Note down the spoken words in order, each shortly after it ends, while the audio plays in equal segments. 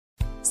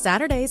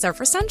Saturdays are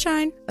for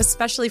sunshine,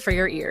 especially for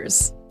your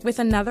ears. With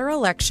another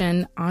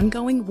election,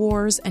 ongoing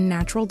wars, and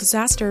natural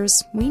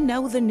disasters, we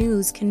know the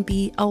news can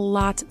be a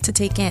lot to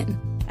take in.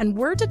 And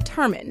we're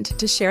determined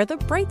to share the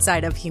bright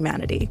side of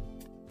humanity.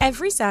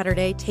 Every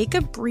Saturday, take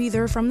a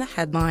breather from the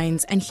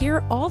headlines and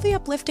hear all the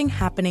uplifting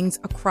happenings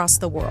across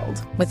the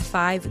world with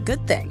 5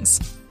 Good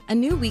Things, a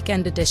new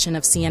weekend edition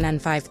of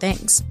CNN 5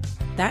 Things.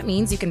 That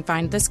means you can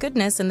find this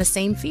goodness in the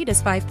same feed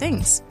as 5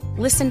 Things.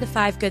 Listen to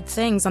 5 Good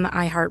Things on the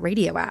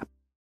iHeartRadio app.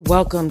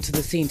 Welcome to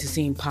the Scene to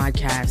Scene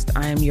podcast.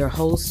 I am your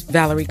host,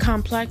 Valerie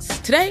Complex.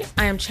 Today,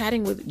 I am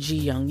chatting with Ji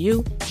Young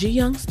Yu. Ji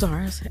Young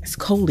stars as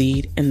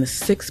co-lead in the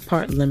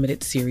 6-part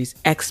limited series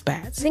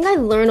Expats. I think I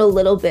learn a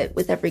little bit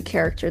with every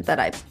character that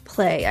I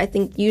play. I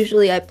think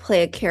usually I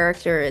play a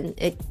character and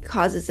it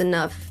causes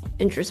enough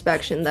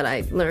introspection that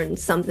I learn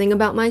something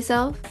about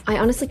myself. I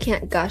honestly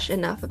can't gush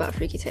enough about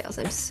Freaky Tales.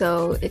 I'm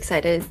so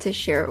excited to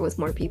share it with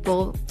more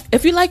people.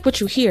 If you like what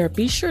you hear,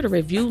 be sure to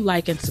review,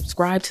 like, and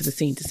subscribe to the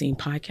Scene to Scene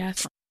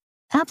podcast.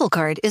 Apple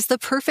Card is the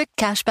perfect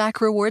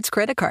cashback rewards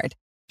credit card.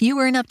 You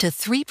earn up to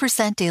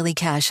 3% daily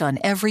cash on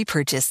every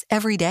purchase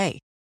every day.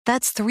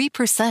 That's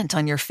 3%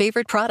 on your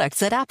favorite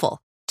products at Apple,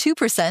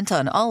 2%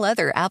 on all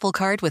other Apple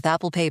Card with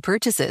Apple Pay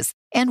purchases,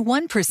 and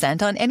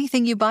 1% on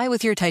anything you buy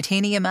with your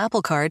titanium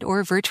Apple Card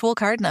or virtual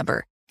card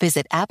number.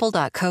 Visit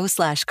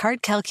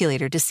apple.co/card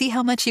calculator to see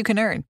how much you can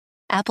earn.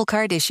 Apple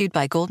Card issued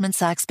by Goldman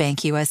Sachs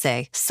Bank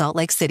USA, Salt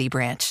Lake City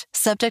branch.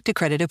 Subject to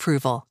credit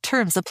approval.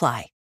 Terms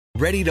apply.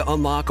 Ready to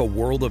unlock a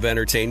world of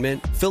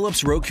entertainment?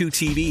 Philips Roku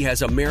TV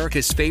has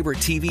America's favorite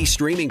TV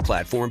streaming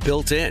platform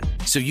built in,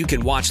 so you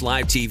can watch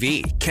live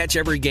TV, catch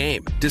every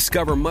game,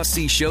 discover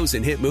must-see shows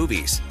and hit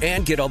movies,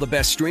 and get all the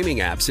best streaming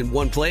apps in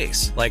one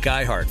place, like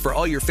iHeart for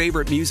all your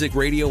favorite music,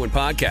 radio, and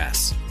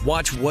podcasts.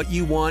 Watch what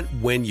you want,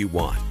 when you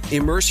want.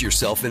 Immerse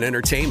yourself in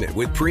entertainment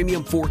with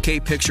premium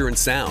 4K picture and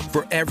sound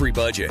for every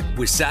budget,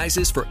 with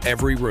sizes for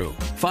every room.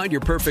 Find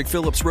your perfect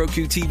Philips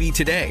Roku TV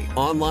today,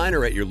 online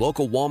or at your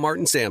local Walmart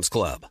and Sam's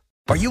Club.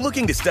 Are you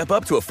looking to step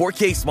up to a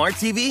 4K smart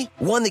TV?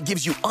 One that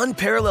gives you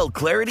unparalleled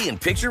clarity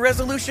and picture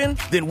resolution?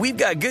 Then we've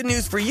got good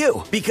news for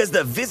you, because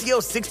the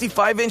Vizio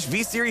 65-inch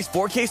V-Series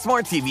 4K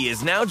smart TV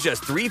is now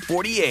just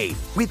 $348.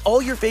 With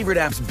all your favorite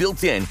apps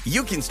built in,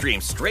 you can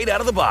stream straight out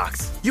of the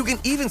box. You can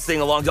even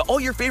sing along to all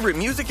your favorite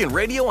music and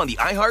radio on the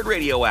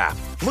iHeartRadio app.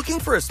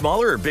 Looking for a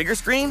smaller or bigger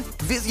screen?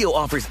 Vizio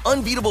offers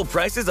unbeatable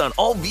prices on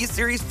all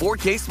V-Series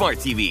 4K smart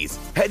TVs.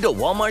 Head to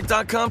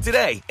Walmart.com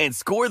today and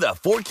score the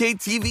 4K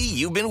TV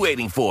you've been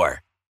waiting for.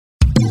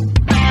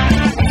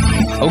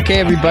 Okay,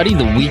 everybody,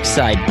 the Weak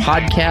Side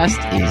podcast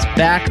is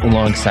back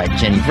alongside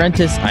Jenny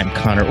Vrentis. I'm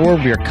Connor Orr.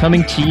 We are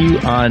coming to you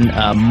on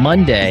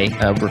Monday,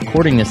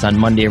 recording this on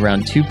Monday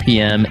around 2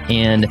 p.m.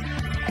 And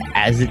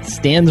as it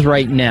stands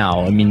right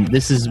now, I mean,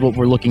 this is what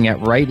we're looking at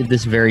right at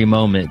this very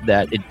moment,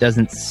 that it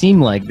doesn't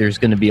seem like there's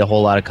going to be a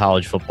whole lot of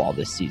college football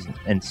this season.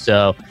 And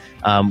so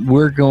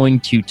we're going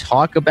to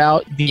talk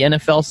about the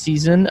NFL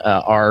season.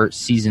 Our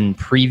season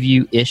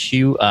preview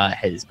issue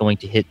is going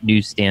to hit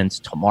newsstands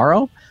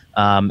tomorrow.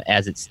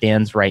 As it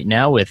stands right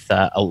now, with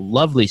a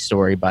lovely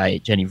story by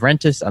Jenny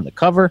Vrentis on the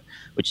cover,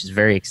 which is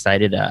very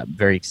excited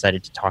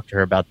to talk to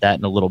her about that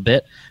in a little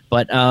bit.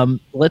 But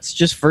let's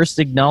just first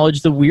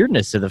acknowledge the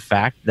weirdness of the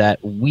fact that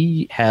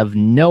we have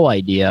no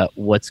idea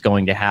what's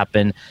going to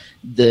happen,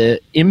 the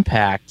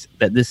impact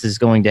that this is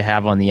going to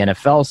have on the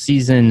NFL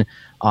season.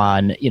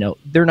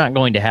 They're not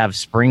going to have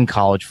spring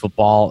college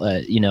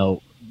football.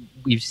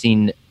 We've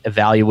seen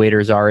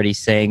evaluators already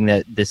saying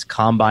that this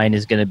combine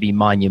is going to be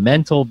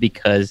monumental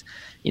because,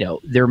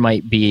 there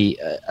might be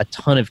a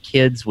ton of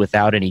kids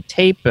without any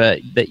tape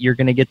that you're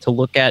going to get to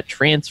look at,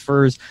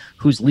 transfers,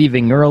 who's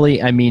leaving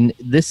early. I mean,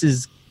 this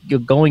is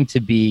going to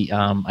be,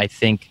 I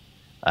think,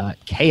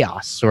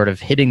 chaos sort of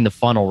hitting the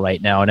funnel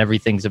right now, and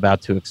everything's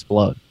about to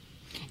explode.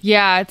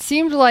 Yeah, it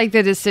seemed like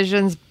the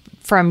decisions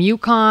from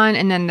UConn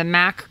and then the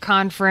MAC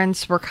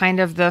conference were kind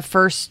of the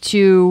first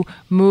two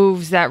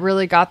moves that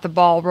really got the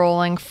ball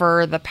rolling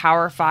for the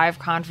Power 5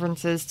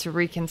 conferences to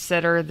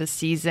reconsider the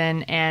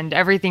season, and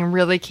everything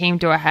really came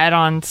to a head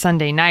on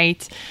Sunday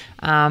night.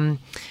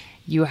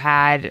 You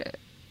had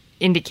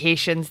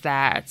indications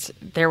that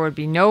there would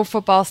be no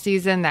football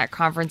season, that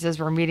conferences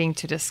were meeting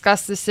to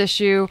discuss this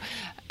issue.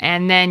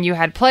 And then you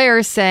had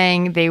players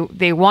saying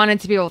they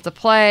wanted to be able to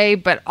play,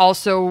 but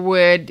also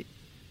would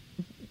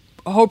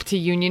hope to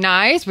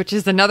unionize, which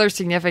is another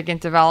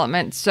significant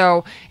development.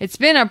 So it's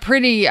been a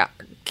pretty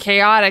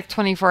chaotic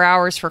 24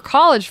 hours for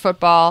college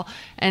football.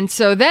 And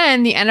so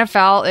then the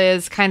NFL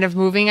is kind of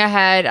moving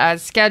ahead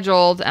as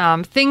scheduled.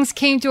 Things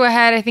came to a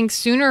head, I think,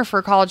 sooner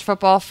for college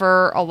football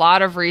for a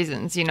lot of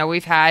reasons.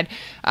 We've had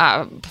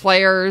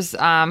players who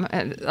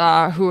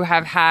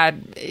have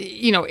had,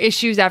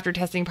 issues after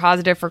testing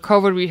positive for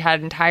COVID. We've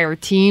had entire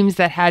teams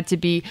that had to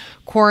be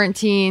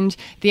quarantined.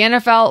 The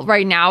NFL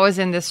right now is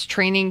in this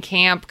training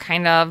camp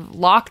kind of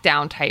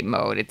lockdown type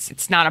mode.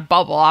 It's not a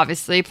bubble,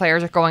 obviously.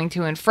 Players are going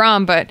to and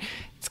from, but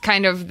It's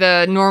kind of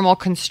the normal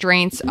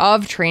constraints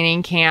of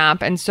training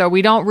camp. And so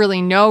we don't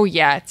really know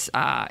yet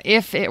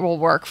if it will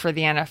work for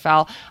the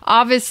NFL.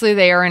 Obviously,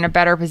 they are in a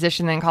better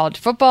position than college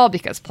football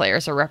because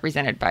players are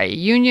represented by a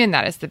union.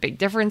 That is the big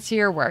difference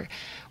here, where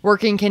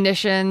working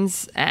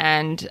conditions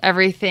and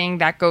everything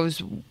that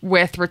goes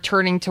with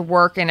returning to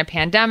work in a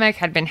pandemic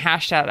had been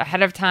hashed out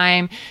ahead of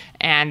time,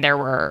 and there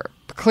were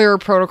clearer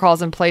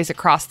protocols in place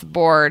across the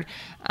board.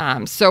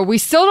 So we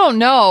still don't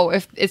know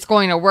if it's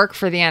going to work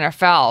for the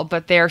NFL,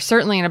 but they're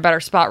certainly in a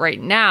better spot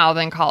right now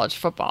than college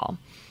football.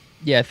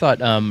 Yeah, I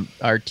thought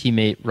our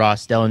teammate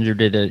Ross Dellinger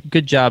did a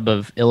good job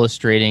of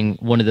illustrating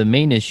one of the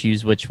main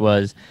issues, which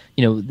was,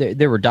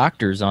 there were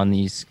doctors on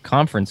these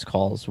conference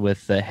calls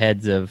with the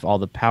heads of all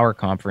the power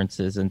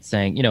conferences and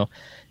saying,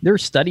 there are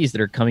studies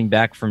that are coming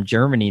back from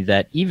Germany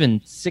that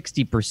even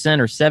 60%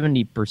 or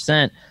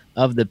 70%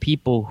 of the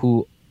people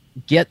who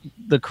get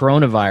the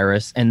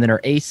coronavirus and then are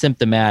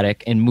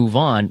asymptomatic and move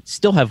on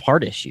still have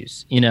heart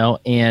issues,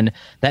 and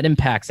that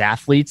impacts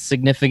athletes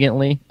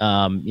significantly.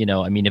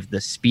 If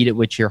the speed at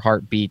which your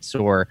heart beats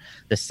or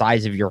the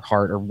size of your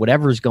heart or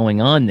whatever's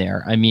going on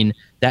there,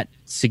 that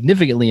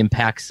significantly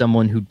impacts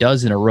someone who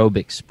does an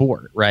aerobic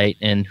sport, right?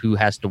 And who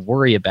has to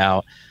worry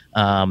about,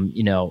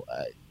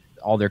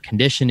 all their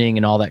conditioning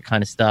and all that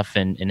kind of stuff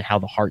and how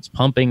the heart's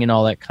pumping and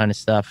all that kind of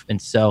stuff. And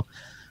so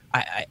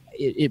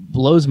it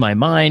blows my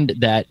mind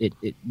that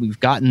we've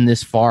gotten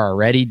this far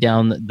already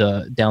down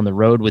the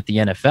road with the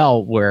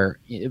NFL, where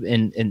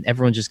and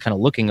everyone's just kind of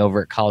looking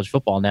over at college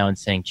football now and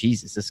saying,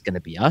 "Geez, is this going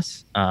to be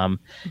us?" And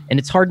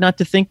it's hard not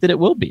to think that it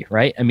will be,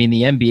 right?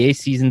 the NBA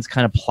season's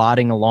kind of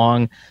plodding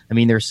along.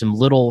 There's some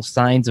little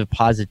signs of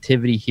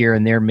positivity here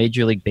and there.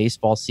 Major League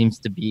Baseball seems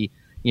to be,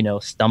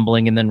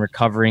 stumbling and then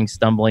recovering,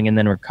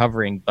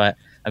 but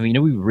are we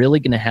really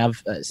going to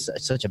have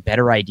such a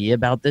better idea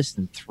about this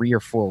in 3 or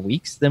 4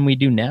 weeks than we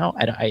do now?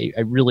 I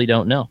really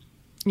don't know.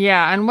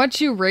 Yeah, and what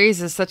you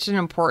raise is such an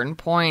important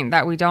point,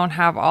 that we don't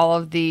have all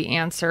of the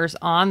answers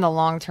on the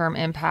long-term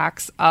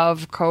impacts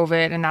of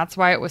COVID, and that's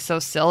why it was so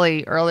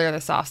silly earlier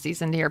this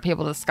offseason to hear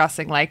people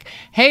discussing like,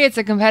 hey, it's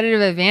a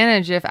competitive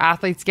advantage if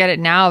athletes get it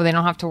now. They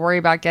don't have to worry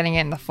about getting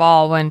it in the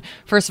fall, when,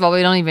 first of all,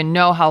 we don't even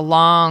know how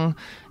long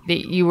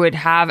that you would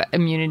have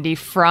immunity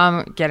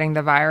from getting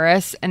the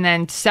virus. And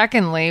then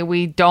secondly,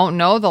 we don't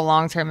know the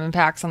long-term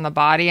impacts on the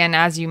body. And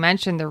as you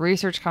mentioned, the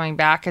research coming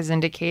back has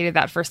indicated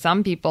that for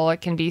some people,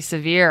 it can be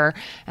severe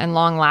and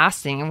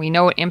long-lasting. And we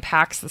know it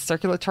impacts the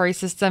circulatory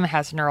system, it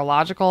has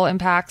neurological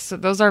impacts. So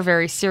those are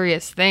very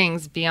serious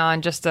things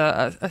beyond just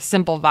a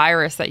simple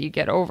virus that you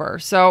get over.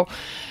 So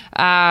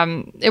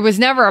it was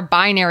never a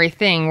binary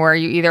thing where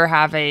you either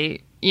have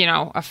a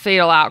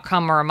fatal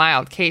outcome or a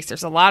mild case.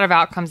 There's a lot of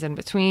outcomes in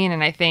between.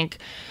 And I think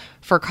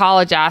for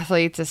college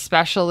athletes,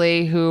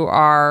 especially who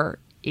are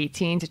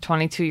 18 to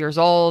 22 years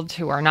old,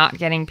 who are not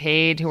getting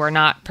paid, who are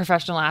not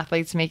professional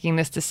athletes making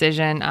this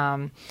decision,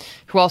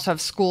 who also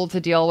have school to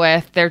deal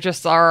with, there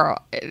just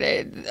are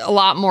a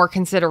lot more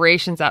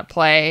considerations at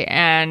play.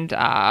 And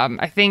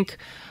I think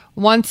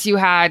once you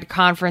had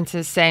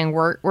conferences saying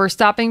we're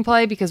stopping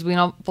play because we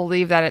don't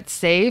believe that it's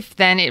safe,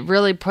 then it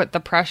really put the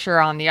pressure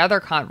on the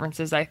other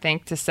conferences, I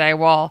think, to say,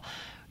 well,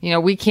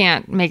 we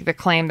can't make the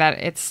claim that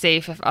it's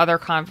safe if other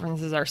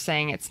conferences are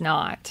saying it's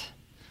not.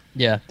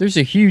 Yeah, there's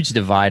a huge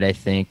divide, I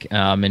think,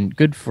 and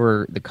good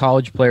for the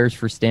college players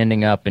for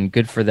standing up, and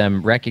good for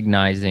them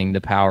recognizing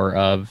the power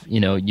of,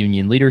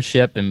 union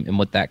leadership and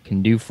what that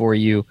can do for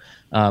you.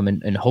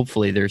 And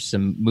hopefully there's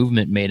some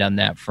movement made on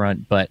that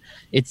front. But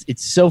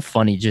it's so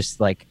funny just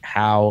like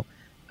how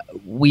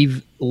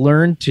we've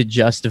learned to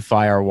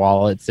justify our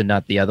wallets and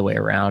not the other way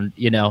around,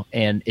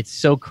 and it's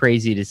so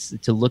crazy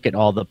to look at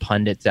all the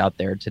pundits out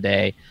there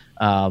today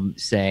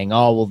saying,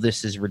 oh, well,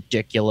 this is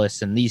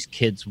ridiculous and these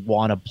kids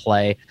want to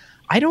play.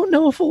 I don't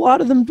know if a lot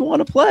of them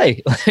want to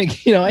play.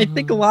 I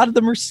think a lot of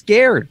them are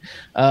scared,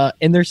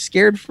 and they're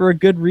scared for a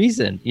good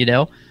reason.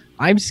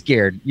 I'm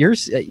scared.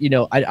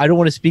 I don't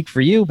want to speak for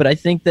you, but I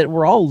think that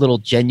we're all a little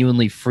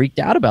genuinely freaked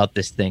out about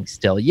this thing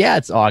still. Yeah,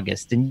 it's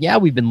August, and yeah,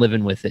 we've been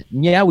living with it.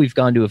 And yeah, we've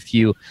gone to a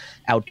few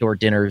outdoor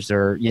dinners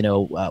or,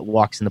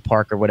 walks in the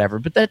park or whatever,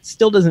 but that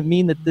still doesn't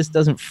mean that this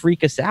doesn't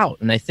freak us out.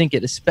 And I think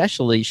it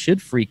especially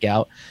should freak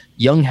out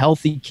young,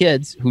 healthy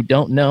kids who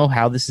don't know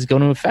how this is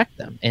going to affect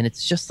them. And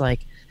it's just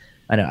like,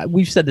 I know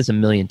we've said this a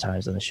million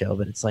times on the show,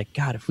 but it's like,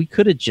 God, if we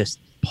could have just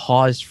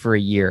paused for a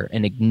year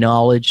and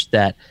acknowledged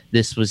that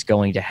this was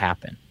going to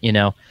happen,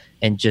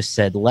 and just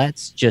said,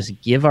 let's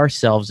just give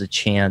ourselves a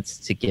chance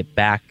to get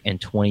back in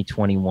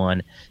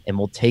 2021, and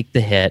we'll take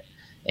the hit,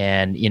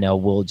 and,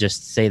 we'll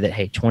just say that,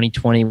 hey,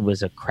 2020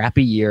 was a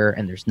crappy year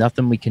and there's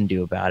nothing we can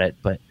do about it.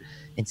 But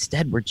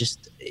instead,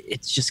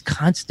 it's just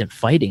constant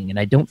fighting. And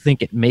I don't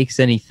think it makes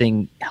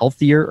anything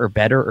healthier or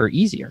better or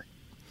easier.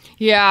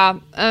 Yeah.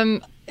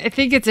 I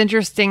think it's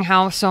interesting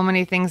how so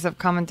many things have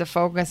come into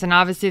focus. And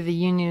obviously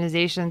the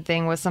unionization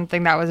thing was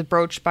something that was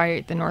broached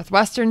by the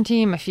Northwestern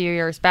team a few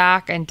years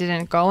back and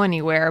didn't go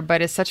anywhere,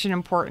 but it's such an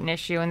important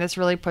issue. And this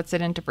really puts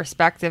it into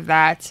perspective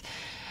that,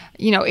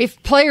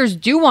 if players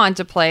do want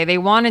to play, they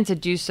wanted to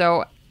do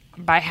so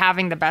by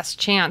having the best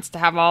chance to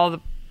have all the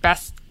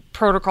best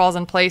protocols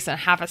in place and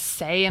have a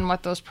say in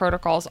what those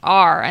protocols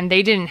are. And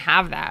they didn't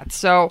have that.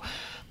 So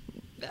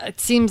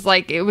it seems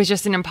like it was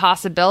just an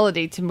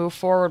impossibility to move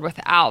forward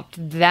without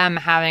them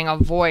having a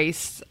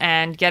voice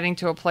and getting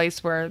to a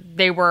place where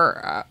they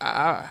were,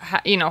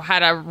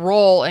 had a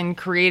role in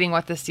creating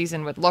what the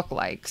season would look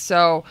like.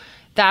 So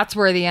that's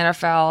where the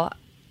NFL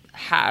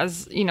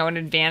has, an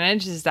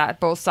advantage, is that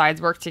both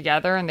sides work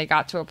together and they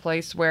got to a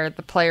place where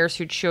the players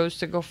who chose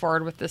to go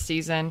forward with the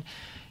season,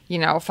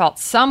 felt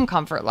some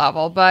comfort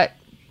level, but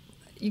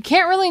you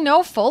can't really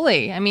know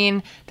fully. I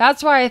mean,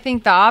 that's why I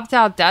think the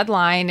opt-out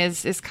deadline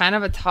is kind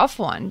of a tough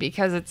one,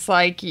 because it's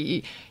like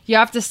you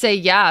have to say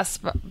yes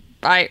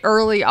by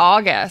early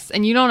August,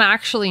 and you don't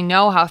actually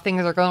know how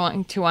things are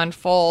going to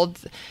unfold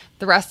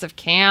the rest of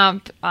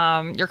camp.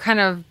 You're kind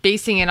of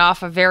basing it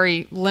off a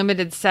very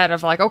limited set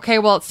of like, okay,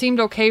 well, it seemed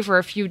okay for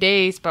a few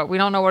days, but we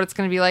don't know what it's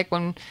going to be like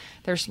when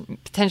there's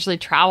potentially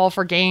travel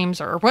for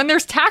games or when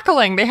there's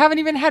tackling. They haven't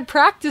even had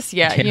practice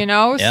yet,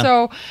 Yeah.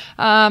 So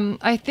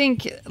I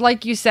think,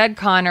 like you said,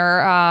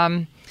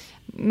 Connor,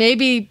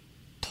 maybe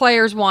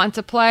players want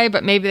to play,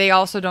 but maybe they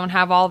also don't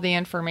have all the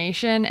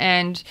information.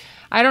 And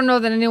I don't know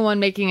that anyone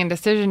making a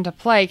decision to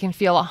play can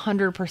feel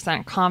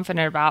 100%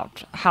 confident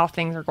about how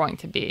things are going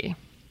to be.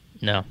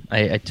 No,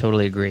 I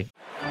totally agree.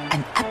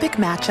 An epic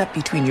matchup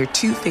between your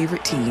two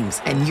favorite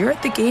teams, and you're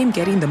at the game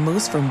getting the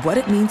most from what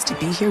it means to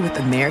be here with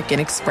American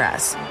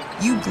Express.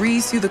 You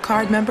breeze through the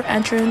card member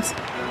entrance,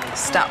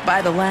 stop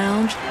by the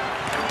lounge.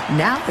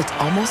 Now it's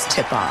almost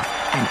tip-off,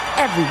 and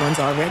everyone's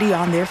already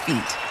on their feet.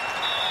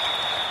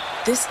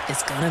 This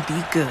is gonna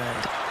be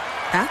good.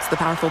 That's the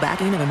powerful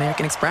backing of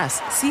American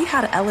Express. See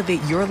how to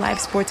elevate your live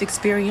sports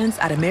experience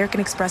at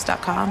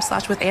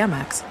americanexpress.com/with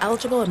Amex.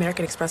 Eligible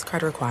American Express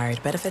card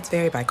required. Benefits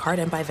vary by card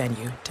and by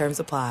venue. Terms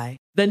apply.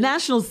 The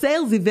national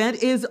sales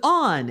event is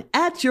on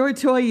at your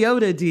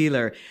Toyota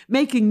dealer,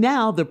 making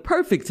now the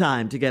perfect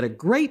time to get a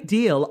great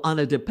deal on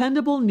a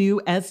dependable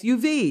new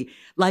SUV,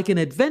 like an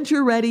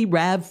adventure-ready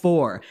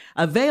RAV4.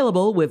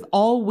 Available with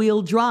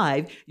all-wheel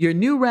drive, your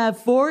new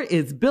RAV4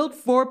 is built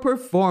for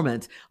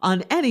performance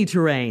on any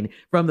terrain,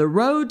 from the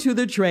road to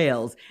the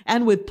trails,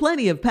 and with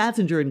plenty of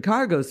passenger and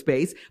cargo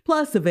space,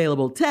 plus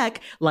available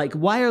tech like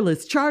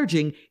wireless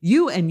charging,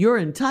 you and your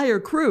entire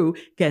crew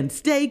can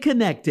stay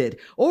connected.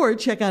 Or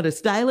check out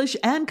a stylish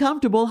and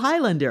comfortable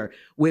Highlander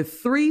with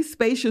 3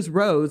 spacious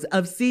rows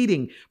of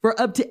seating for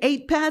up to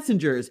 8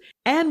 passengers.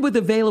 And with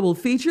available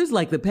features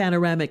like the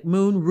panoramic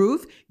moon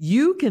roof,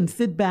 you can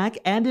sit back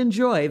and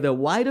enjoy the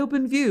wide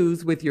open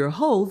views with your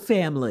whole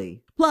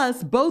family.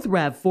 Plus, both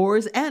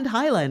RAV4s and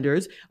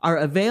Highlanders are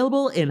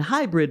available in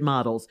hybrid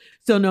models.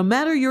 So no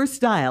matter your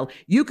style,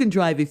 you can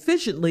drive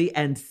efficiently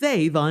and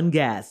save on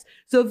gas.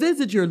 So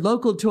visit your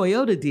local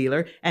Toyota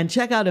dealer and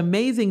check out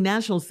amazing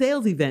national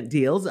sales event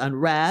deals on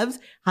RAVs,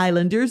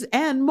 Highlanders,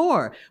 and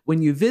more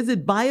when you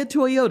visit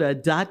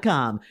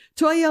buyatoyota.com.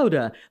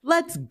 Toyota,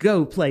 let's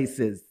go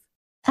places.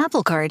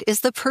 Apple Card is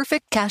the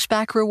perfect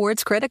cashback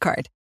rewards credit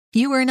card.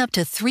 You earn up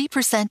to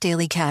 3%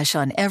 daily cash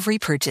on every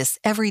purchase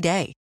every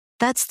day.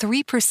 That's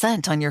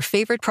 3% on your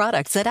favorite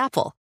products at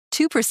Apple,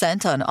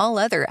 2% on all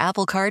other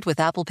Apple Card with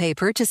Apple Pay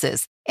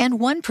purchases, and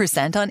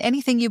 1% on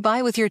anything you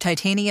buy with your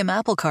titanium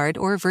Apple Card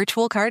or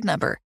virtual card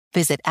number.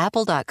 Visit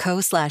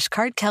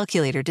apple.co/card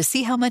calculator to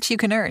see how much you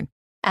can earn.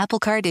 Apple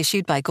Card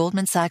issued by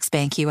Goldman Sachs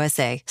Bank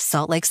USA,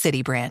 Salt Lake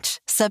City branch.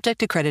 Subject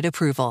to credit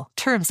approval.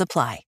 Terms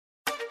apply.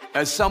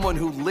 As someone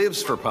who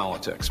lives for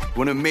politics,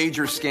 when a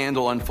major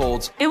scandal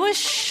unfolds, it was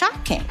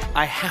shocking.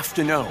 I have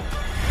to know,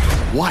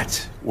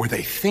 what were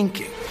they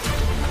thinking?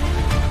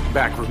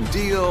 Backroom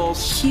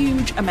deals,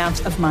 huge amounts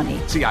of money,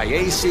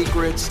 CIA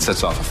secrets,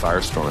 sets off a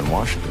firestorm in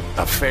Washington,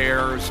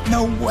 affairs.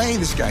 No way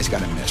this guy's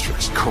got a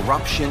mistress.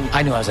 Corruption.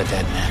 I knew I was a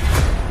dead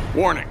man.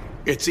 Warning,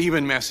 it's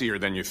even messier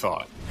than you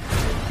thought.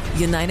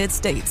 United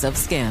States of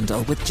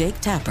Scandal with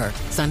Jake Tapper,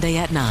 Sunday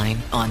at 9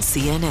 on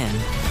CNN.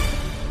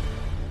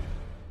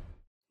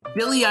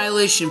 Billie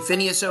Eilish and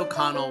Phineas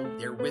O'Connell,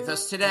 they're with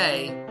us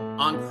today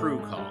on Crew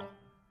Call.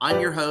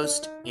 I'm your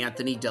host,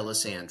 Anthony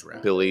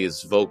D'Alessandro.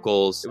 Billie's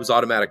vocals, it was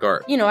automatic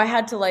art. I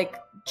had to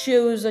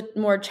choose a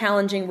more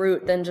challenging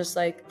route than just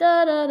da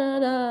da da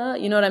da.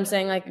 You know what I'm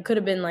saying? It could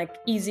have been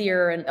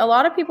easier. And a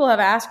lot of people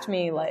have asked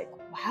me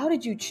how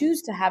did you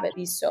choose to have it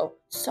be so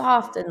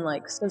soft and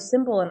so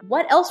simple? And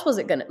what else was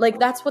it gonna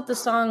that's what the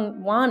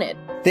song wanted.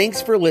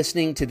 Thanks for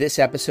listening to this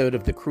episode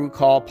of the Crew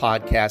Call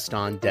podcast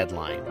on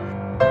Deadline.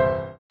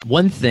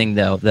 One thing,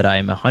 though, that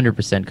I'm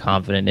 100%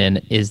 confident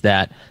in is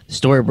that the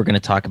story we're going to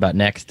talk about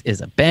next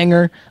is a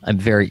banger. I'm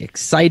very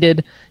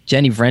excited.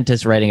 Jenny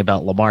Vrentas writing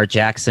about Lamar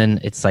Jackson.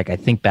 It's I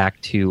think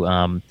back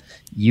to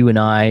you and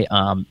I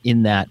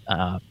in that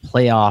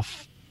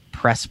playoff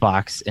press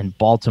box in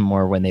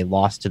Baltimore when they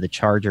lost to the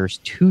Chargers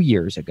 2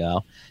 years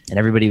ago. And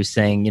everybody was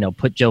saying,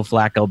 put Joe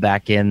Flacco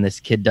back in. This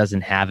kid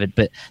doesn't have it.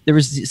 But there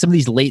was some of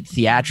these late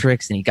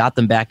theatrics, and he got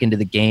them back into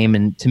the game.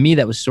 And to me,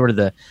 that was sort of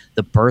the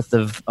birth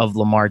of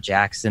Lamar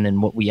Jackson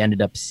and what we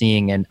ended up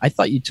seeing. And I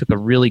thought you took a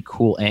really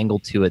cool angle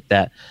to it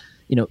that,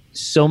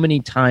 so many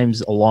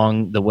times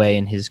along the way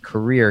in his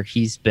career,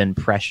 he's been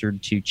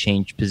pressured to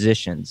change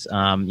positions.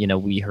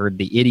 We heard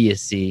the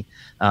idiocy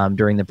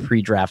during the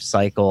pre-draft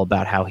cycle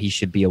about how he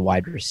should be a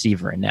wide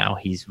receiver, and now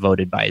he's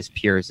voted by his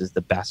peers as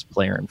the best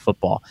player in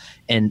football.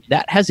 And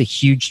that has a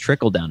huge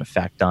trickle-down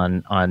effect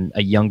on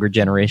a younger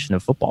generation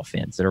of football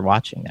fans that are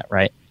watching that,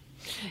 right?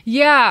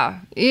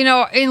 Yeah.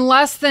 In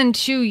less than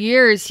 2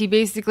 years, he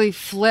basically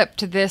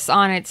flipped this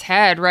on its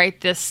head, right?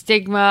 This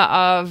stigma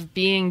of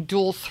being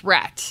dual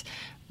threat.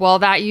 Well,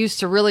 that used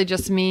to really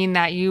just mean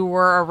that you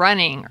were a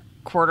running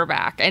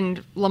quarterback.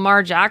 And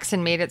Lamar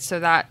Jackson made it so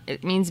that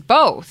it means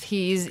both.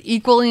 He's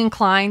equally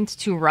inclined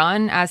to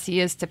run as he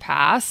is to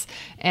pass,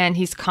 and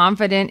he's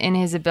confident in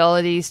his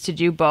abilities to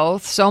do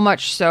both, so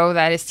much so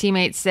that his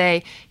teammates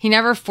say he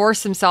never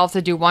forced himself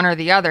to do one or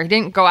the other. He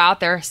didn't go out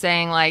there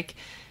saying like,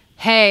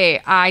 hey,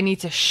 I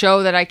need to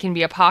show that I can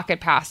be a pocket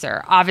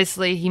passer.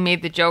 Obviously, he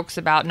made the jokes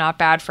about not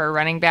bad for a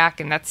running back,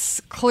 and that's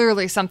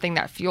clearly something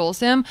that fuels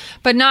him,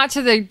 but not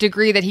to the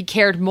degree that he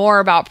cared more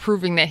about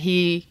proving that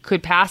he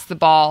could pass the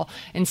ball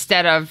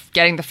instead of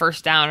getting the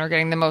first down or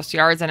getting the most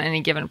yards on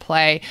any given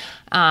play.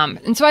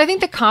 And so I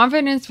think the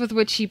confidence with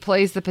which he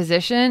plays the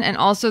position, and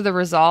also the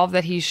resolve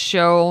that he's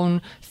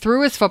shown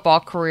through his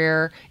football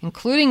career,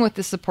 including with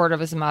the support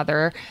of his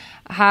mother,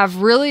 have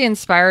really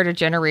inspired a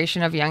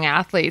generation of young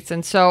athletes.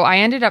 And so I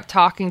ended up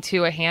talking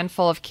to a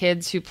handful of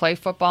kids who play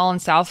football in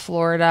South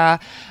Florida.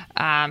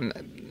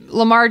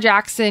 Lamar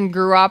Jackson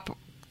grew up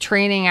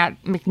training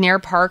at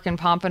McNair Park in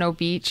Pompano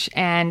Beach,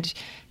 and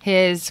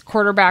his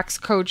quarterbacks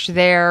coach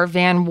there,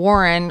 Van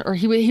Warren, or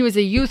he was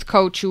a youth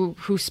coach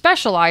who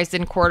specialized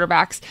in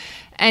quarterbacks.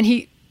 And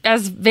he,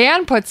 as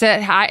Van puts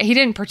it, he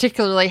didn't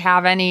particularly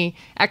have any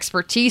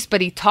expertise, but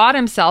he taught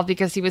himself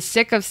because he was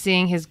sick of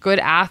seeing his good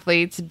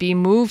athletes be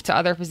moved to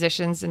other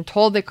positions and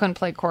told they couldn't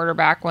play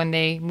quarterback when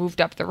they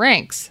moved up the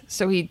ranks.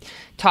 So he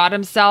taught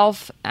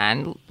himself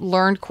and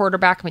learned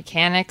quarterback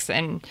mechanics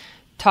and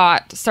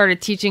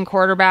started teaching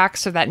quarterbacks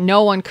so that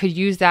no one could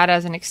use that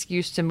as an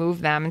excuse to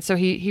move them. And so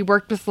he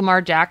worked with Lamar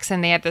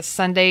Jackson. They had this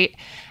Sunday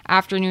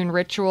afternoon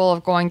ritual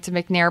of going to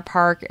McNair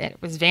Park. It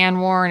was Van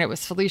Warren, it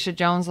was Felicia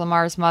Jones,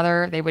 Lamar's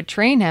mother. They would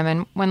train him.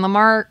 And when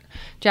Lamar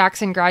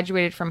Jackson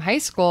graduated from high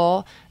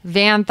school,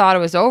 Van thought it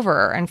was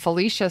over. And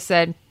Felicia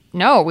said,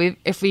 no,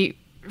 if we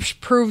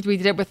proved we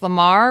did it with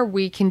Lamar,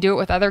 we can do it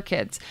with other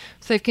kids.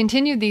 So they've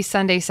continued these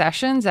Sunday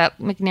sessions at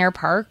McNair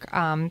Park.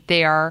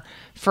 They are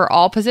for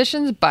all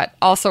positions, but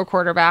also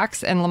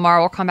quarterbacks, and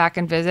Lamar will come back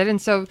and visit.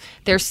 And so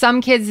there's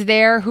some kids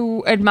there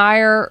who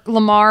admire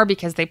Lamar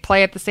because they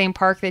play at the same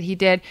park that he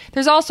did.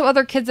 There's also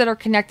other kids that are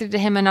connected to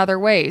him in other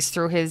ways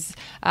through his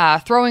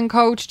throwing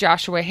coach,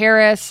 Joshua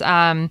Harris.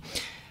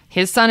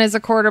 His son is a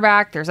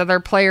quarterback. There's other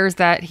players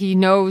that he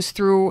knows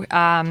through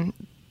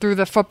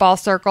the football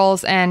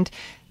circles, and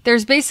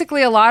there's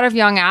basically a lot of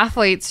young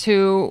athletes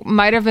who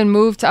might have been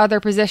moved to other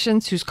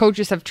positions, whose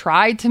coaches have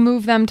tried to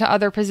move them to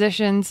other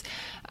positions,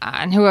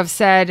 and who have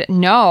said,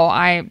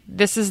 no,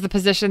 this is the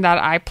position that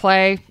I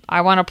play.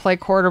 I want to play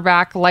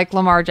quarterback like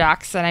Lamar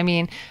Jackson. I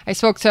mean, I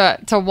spoke to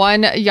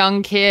one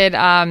young kid,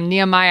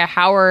 Nehemiah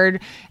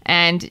Howard,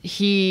 and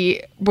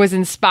he was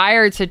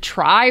inspired to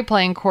try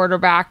playing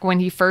quarterback when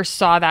he first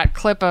saw that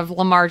clip of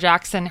Lamar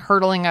Jackson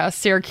hurdling a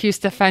Syracuse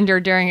defender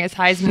during his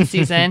Heisman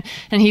season.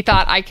 And he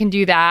thought, I can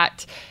do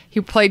that.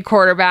 He played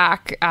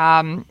quarterback.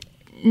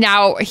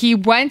 Now, he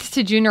went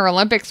to Junior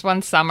Olympics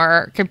one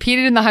summer,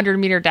 competed in the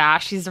 100-meter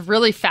dash. He's a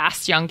really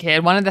fast young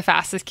kid, one of the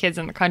fastest kids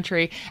in the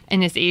country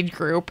in his age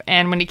group.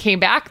 And when he came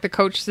back, the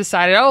coach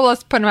decided,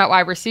 let's put him at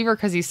wide receiver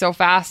because he's so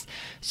fast.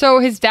 So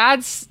his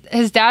dad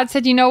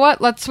said, you know what,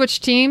 let's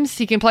switch teams.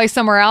 He can play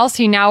somewhere else.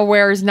 He now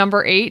wears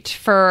number 8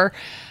 for,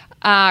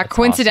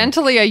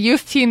 coincidentally, awesome, a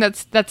youth team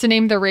that's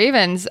named the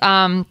Ravens.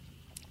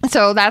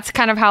 So that's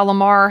kind of how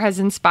Lamar has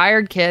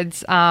inspired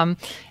kids.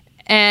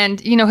 And,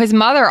 his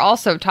mother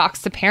also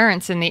talks to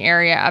parents in the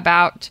area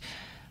about,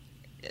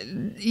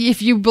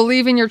 if you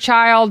believe in your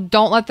child,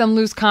 don't let them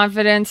lose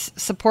confidence,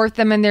 support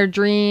them in their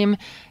dream,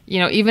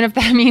 even if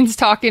that means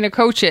talking to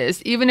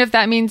coaches, even if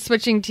that means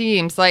switching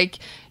teams, like,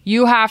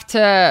 you have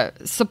to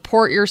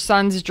support your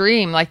son's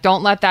dream. Like,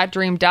 don't let that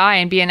dream die,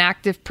 and be an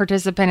active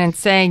participant in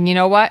saying, you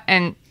know what,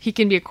 and he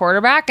can be a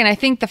quarterback. And I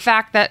think the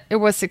fact that it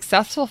was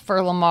successful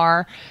for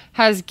Lamar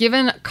has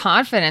given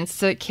confidence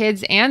to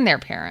kids and their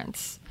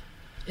parents.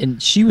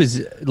 And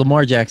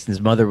Lamar Jackson's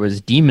mother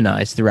was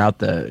demonized throughout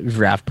the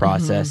draft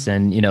process,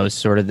 and,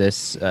 sort of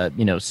this,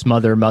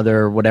 smother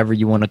mother, whatever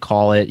you want to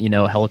call it,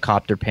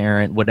 helicopter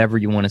parent, whatever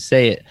you want to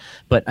say it.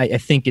 But I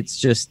think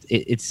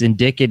it's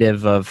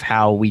indicative of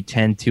how we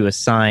tend to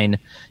assign,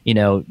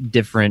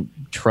 different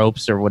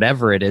tropes or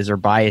whatever it is, or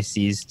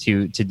biases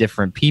to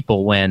different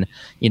people when,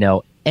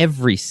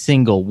 every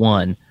single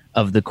one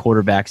of the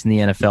quarterbacks in the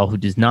NFL who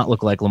does not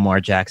look like Lamar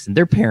Jackson,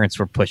 their parents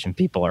were pushing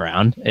people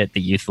around at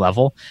the youth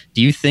level.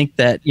 Do you think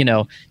that,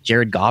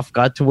 Jared Goff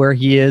got to where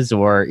he is,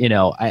 or,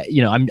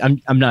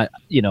 I'm not,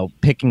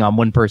 picking on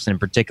one person in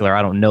particular.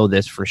 I don't know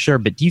this for sure,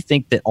 but do you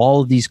think that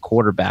all of these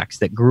quarterbacks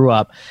that grew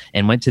up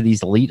and went to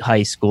these elite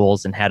high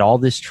schools and had all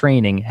this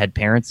training had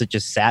parents that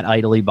just sat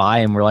idly by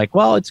and were like,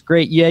 well, it's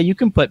great. Yeah, you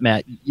can put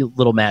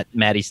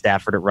Matty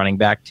Stafford at running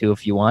back too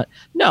if you want.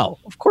 No,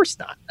 of course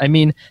not. I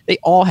mean, they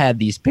all had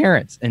these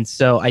parents. And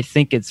so I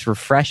think it's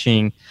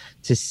refreshing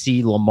to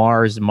see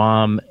Lamar's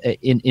mom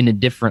in a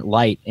different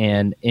light,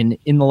 and in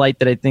the light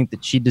that I think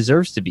that she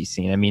deserves to be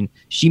seen. I mean,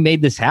 she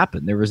made this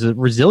happen. There was a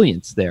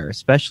resilience there,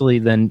 especially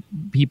then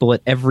people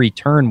at every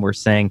turn were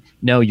saying,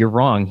 no, you're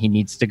wrong. He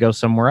needs to go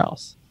somewhere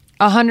else.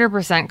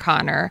 100%,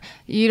 Connor.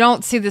 You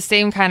don't see the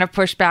same kind of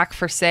pushback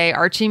for, say,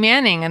 Archie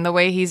Manning and the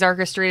way he's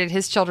orchestrated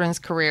his children's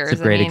careers.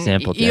 It's a great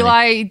example, Jenny.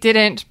 Eli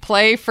didn't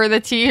play for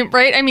the team,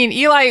 right? I mean,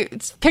 Eli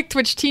picked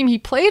which team he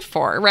played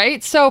for,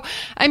 right? So,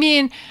 I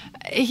mean,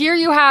 here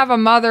you have a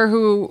mother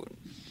who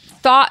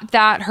thought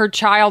that her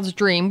child's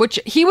dream, which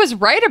he was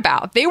right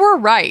about. They were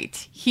right.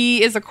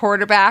 He is a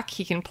quarterback.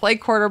 He can play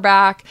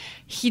quarterback.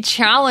 He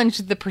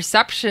challenged the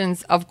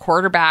perceptions of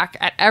quarterback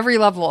at every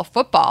level of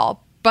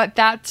football. But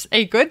that's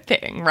a good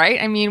thing, right?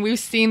 I mean, we've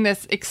seen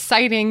this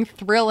exciting,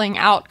 thrilling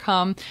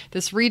outcome,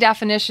 this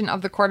redefinition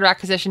of the quarterback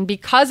position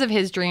because of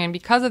his dream,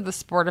 because of the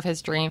sport of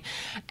his dream.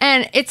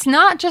 And it's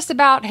not just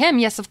about him.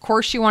 Yes, of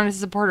course, she wanted to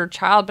support her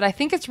child, but I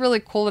think it's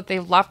really cool that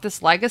they've left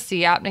this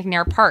legacy at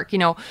McNair Park.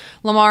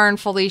 Lamar and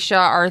Felicia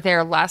are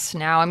there less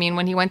now. I mean,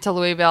 when he went to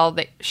Louisville,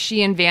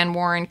 she and Van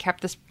Warren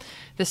kept this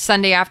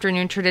Sunday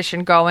afternoon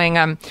tradition going.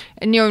 And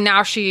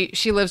now she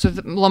lives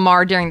with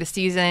Lamar during the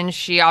season.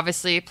 She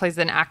obviously plays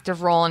an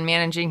active role in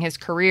managing his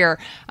career.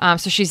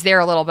 So she's there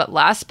a little bit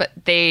less, but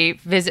they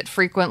visit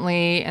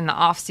frequently in the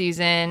off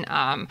season.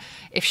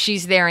 If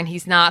she's there and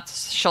he's not,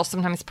 she'll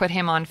sometimes put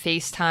him on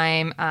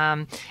FaceTime.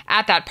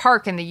 At that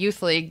park in the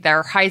youth league,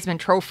 their Heisman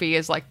Trophy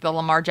is like the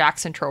Lamar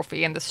Jackson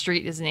Trophy, and the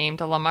street is named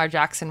the Lamar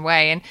Jackson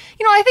Way. And,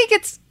 I think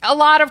it's a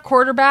lot of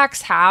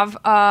quarterbacks have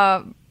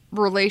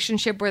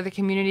relationship with the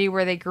community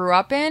where they grew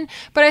up in.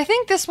 But I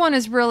think this one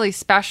is really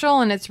special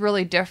and it's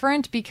really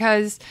different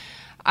because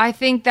I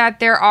think that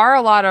there are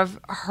a lot of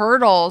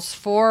hurdles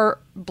for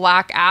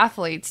Black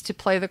athletes to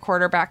play the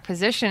quarterback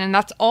position, and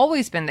that's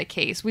always been the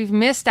case. We've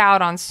missed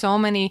out on so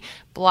many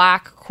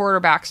Black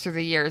quarterbacks through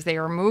the years. They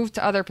were moved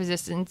to other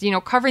positions.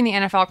 Covering the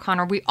NFL,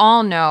 Connor, we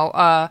all know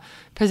a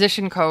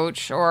position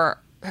coach or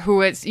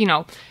who is,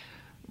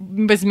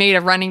 was made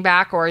a running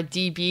back or a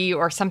DB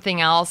or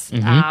something else.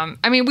 Mm-hmm.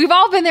 I mean, we've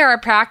all been there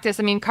at practice.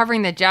 I mean,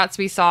 covering the Jets,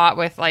 we saw it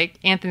with like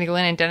Anthony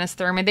Lynn and Dennis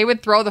Thurman. They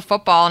would throw the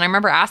football, and I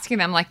remember asking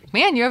them, like,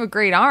 man, you have a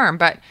great arm.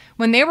 But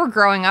when they were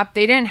growing up,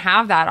 they didn't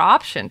have that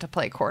option to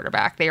play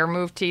quarterback. They were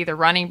moved to either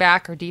running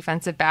back or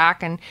defensive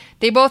back, and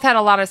they both had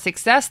a lot of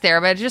success there.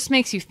 But it just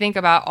makes you think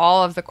about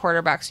all of the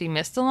quarterbacks we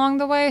missed along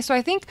the way. So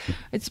I think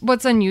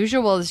what's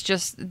unusual is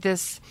just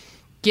this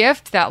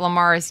gift that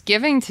Lamar is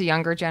giving to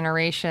younger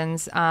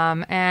generations.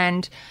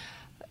 And,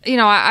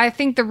 I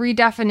think the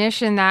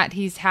redefinition that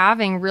he's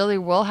having really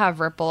will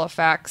have ripple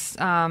effects.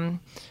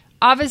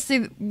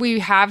 Obviously, we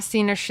have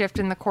seen a shift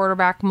in the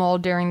quarterback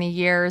mold during the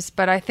years,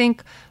 but I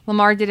think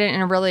Lamar did it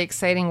in a really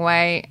exciting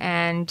way,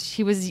 and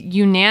he was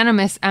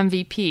unanimous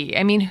MVP.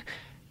 I mean,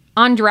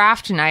 on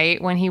draft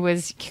night, when he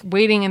was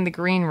waiting in the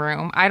green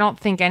room, I don't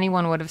think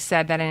anyone would have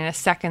said that in a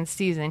second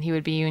season he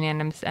would be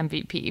unanimous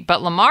MVP.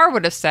 But Lamar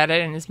would have said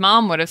it, and his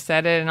mom would have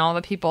said it, and all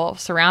the people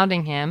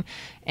surrounding him.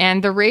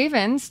 And the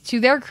Ravens,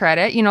 to their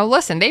credit,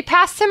 listen, they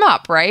passed him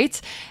up,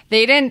 right?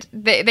 They didn't.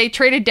 They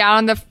traded down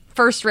in the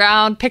first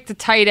round, picked a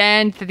tight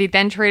end that they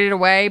then traded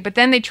away, but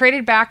then they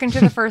traded back into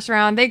the first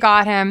round. They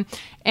got him,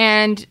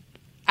 and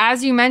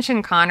as you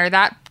mentioned, Connor,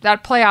 that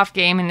playoff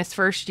game in his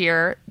first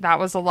year, that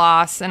was a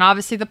loss. And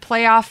obviously the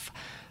playoff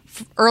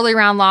early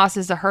round loss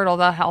is a hurdle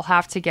that he'll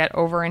have to get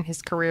over in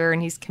his career,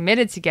 and he's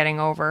committed to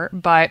getting over.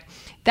 But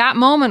that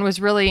moment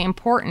was really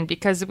important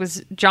because it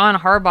was John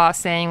Harbaugh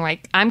saying,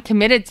 like, I'm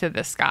committed to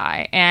this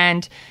guy,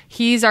 and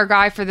he's our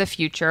guy for the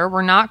future.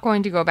 We're not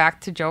going to go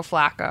back to Joe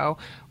Flacco.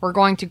 We're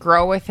going to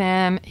grow with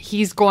him.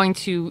 He's going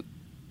to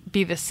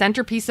be the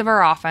centerpiece of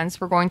our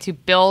offense. We're going to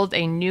build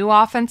a new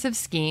offensive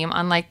scheme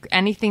unlike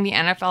anything the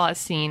NFL has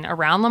seen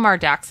around Lamar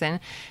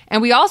Jackson.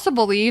 And we also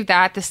believe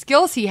that the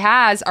skills he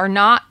has are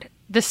not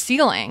the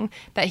ceiling,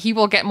 that he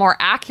will get more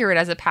accurate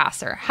as a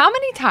passer. How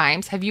many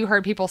times have you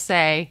heard people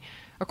say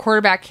a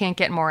quarterback can't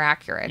get more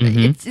accurate?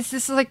 Mm-hmm. It's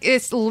just like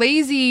it's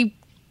lazy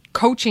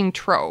coaching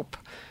trope.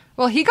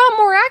 Well, he got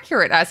more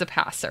accurate as a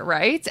passer,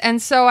 right?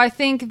 And so I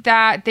think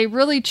that they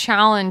really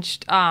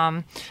challenged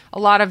a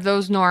lot of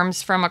those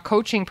norms from a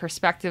coaching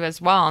perspective as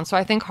well. And so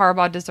I think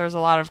Harbaugh deserves a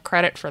lot of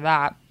credit for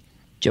that.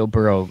 Joe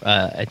Burrow,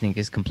 I think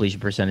his completion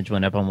percentage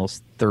went up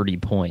almost 30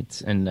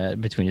 points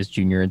between his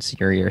junior and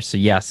senior year. So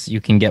yes, you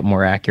can get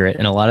more accurate.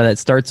 And a lot of that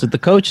starts with the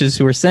coaches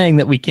who are saying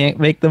that we can't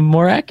make them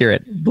more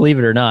accurate, believe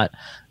it or not.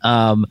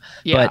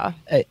 But,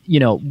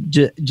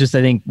 just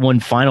I think one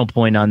final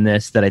point on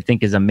this that I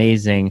think is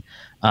amazing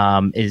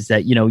is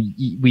that,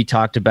 we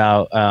talked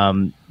about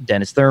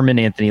Dennis Thurman,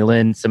 Anthony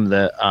Lynn, some of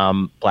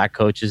the black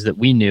coaches that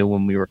we knew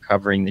when we were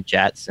covering the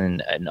Jets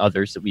and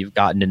others that we've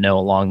gotten to know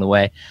along the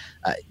way.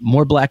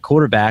 More black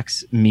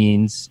quarterbacks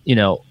means,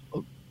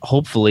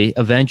 hopefully,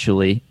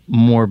 eventually,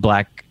 more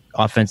black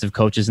offensive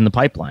coaches in the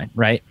pipeline,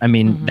 right? I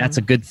mean, that's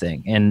a good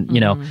thing. And,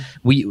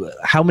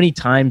 how many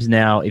times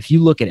now, if you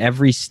look at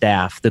every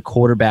staff, the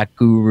quarterback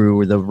guru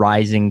or the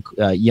rising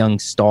young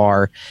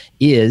star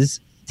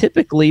is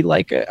typically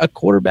like a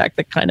quarterback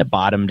that kind of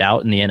bottomed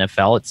out in the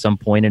NFL at some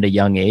point at a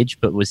young age,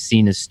 but was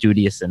seen as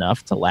studious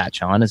enough to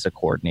latch on as a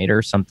coordinator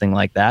or something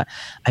like that.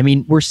 I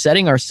mean, we're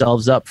setting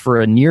ourselves up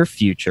for a near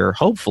future,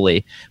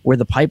 hopefully, where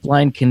the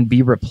pipeline can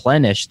be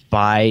replenished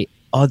by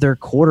other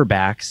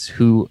quarterbacks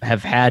who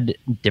have had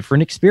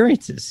different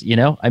experiences.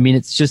 I mean,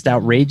 it's just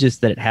outrageous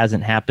that it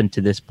hasn't happened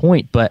to this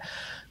point, but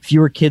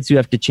fewer kids who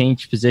have to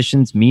change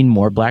positions mean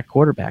more black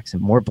quarterbacks,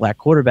 and more black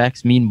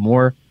quarterbacks mean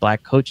more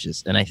black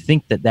coaches. And I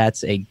think that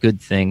that's a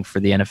good thing for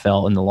the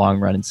NFL in the long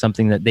run, and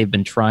something that they've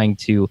been trying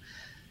to,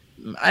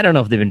 I don't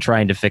know if they've been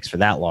trying to fix for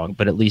that long,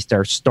 but at least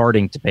are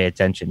starting to pay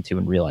attention to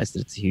and realize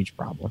that it's a huge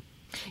problem.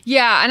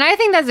 Yeah, and I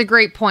think that's a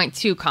great point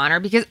too, Connor,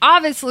 because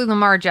obviously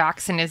Lamar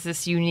Jackson is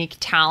this unique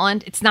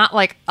talent. It's not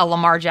like a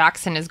Lamar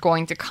Jackson is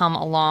going to come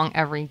along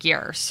every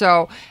year.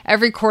 So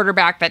every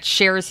quarterback that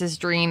shares his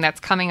dream,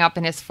 that's coming up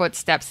in his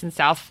footsteps in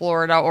South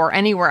Florida or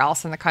anywhere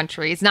else in the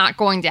country, is not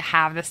going to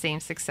have the same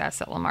success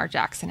that Lamar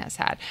Jackson has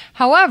had.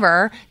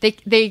 However,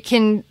 they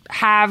can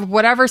have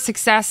whatever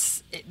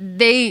success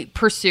they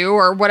pursue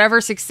or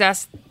whatever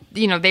success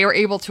they were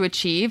able to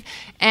achieve.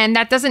 And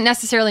that doesn't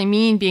necessarily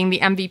mean being the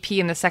MVP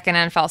in the second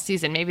NFL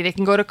season. Maybe they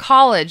can go to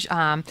college.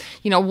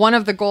 One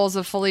of the goals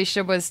of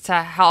Felicia was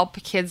to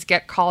help kids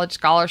get college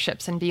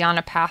scholarships and be on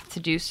a path to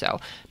do so.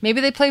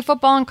 Maybe they play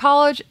football in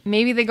college.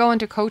 Maybe they go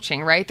into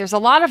coaching, right? There's a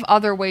lot of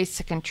other ways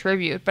to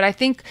contribute. But I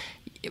think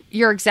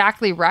you're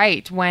exactly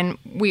right. When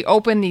we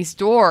open these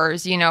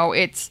doors,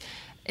 it's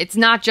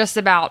not just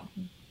about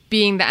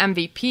being the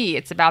MVP.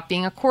 It's about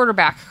being a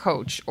quarterback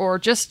coach or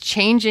just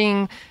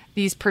changing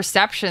these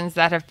perceptions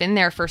that have been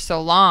there for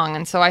so long.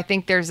 And so I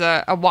think there's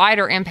a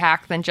wider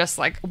impact than just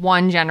like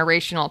one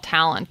generational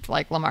talent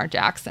like Lamar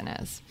Jackson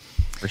is.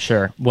 For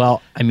sure.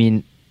 Well, I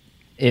mean,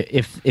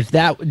 if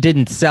that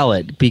didn't sell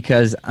it,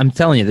 because I'm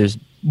telling you, there's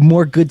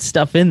more good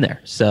stuff in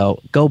there.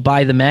 So go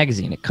buy the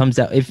magazine. It comes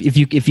out if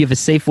you have a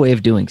safe way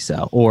of doing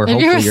so, or if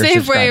hopefully you have a you're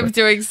safe way of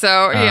doing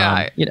so.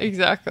 Yeah,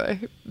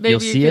 exactly. Maybe you'll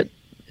see it.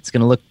 It's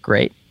going to look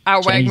great.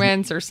 At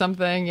Wegmans or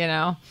something,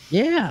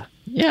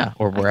 Yeah,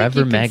 or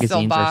wherever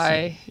magazines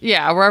are sold.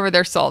 Yeah, wherever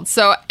they're sold.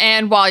 So,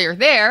 and while you're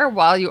there,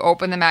 while you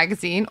open the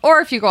magazine,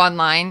 or if you go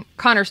online,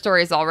 Connor's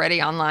story is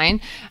already online.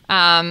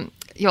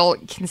 You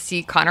can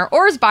see Connor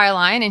Orr's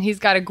byline, and he's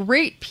got a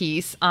great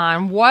piece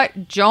on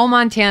what Joe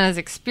Montana's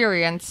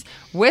experience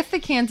with the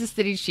Kansas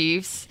City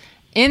Chiefs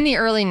in the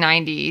early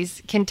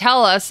 90s can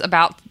tell us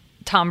about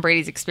Tom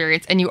Brady's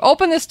experience. And you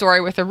open the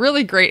story with a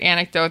really great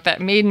anecdote that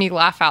made me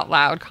laugh out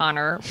loud,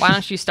 Connor. Why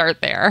don't you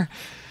start there?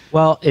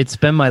 Well, it's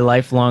been my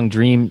lifelong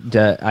dream.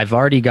 I've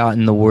already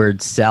gotten the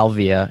word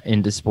salvia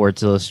into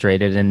Sports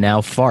Illustrated and now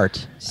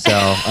fart. So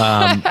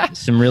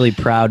some really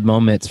proud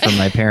moments from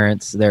my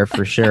parents there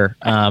for sure,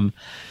 and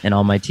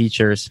all my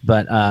teachers.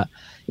 But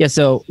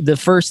so the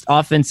first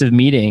offensive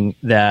meeting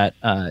that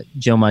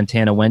Joe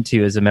Montana went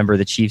to as a member of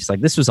the Chiefs,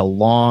 this was a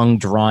long,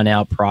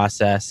 drawn-out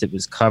process. It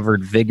was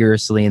covered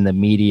vigorously in the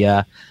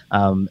media.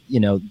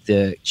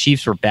 The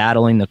Chiefs were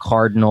battling the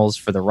Cardinals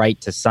for the right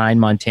to sign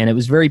Montana. It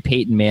was very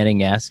Peyton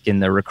Manning-esque in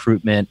the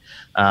recruitment,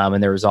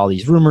 and there was all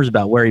these rumors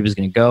about where he was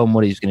going to go and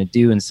what he was going to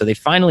do. And so they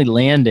finally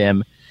land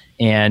him,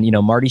 and,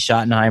 Marty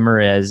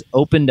Schottenheimer has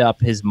opened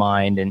up his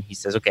mind, and he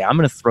says, okay, I'm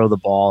going to throw the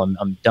ball.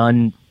 I'm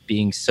done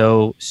being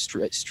so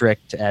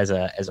strict as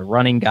a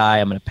running guy.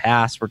 I'm going to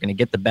pass. We're going to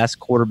get the best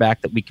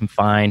quarterback that we can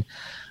find.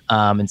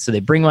 And so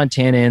they bring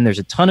Montana in. There's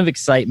a ton of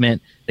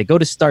excitement. They go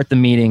to start the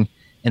meeting,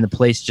 and the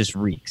place just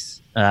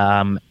reeks.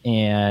 And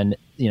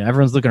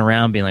everyone's looking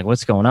around being like,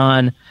 what's going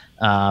on?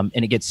 And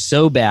it gets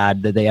so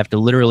bad that they have to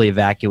literally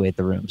evacuate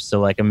the room.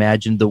 So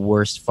imagine the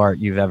worst fart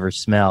you've ever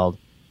smelled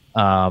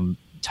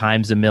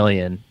times a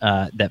million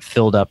that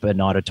filled up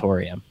an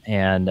auditorium,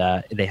 and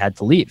they had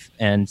to leave.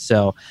 And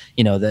so,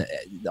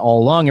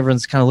 all along,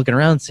 everyone's kind of looking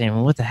around saying,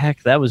 well, what the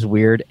heck? That was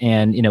weird.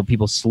 And,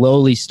 people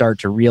slowly start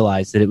to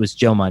realize that it was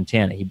Joe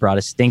Montana. He brought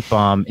a stink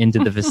bomb into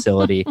the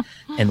facility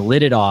and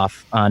lit it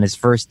off on his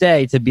first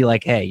day to be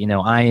like, hey,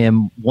 I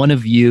am one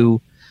of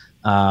you.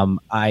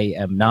 I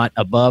am not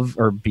above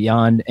or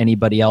beyond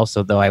anybody else,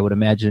 although I would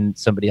imagine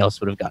somebody else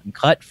would have gotten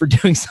cut for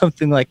doing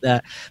something like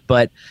that.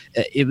 But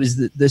it was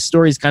the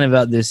story is kind of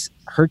about this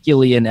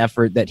Herculean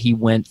effort that he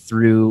went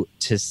through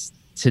to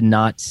to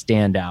not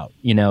stand out,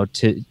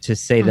 to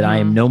say that I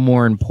am no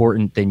more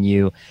important than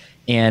you.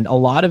 And a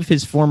lot of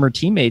his former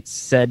teammates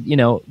said,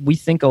 we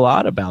think a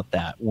lot about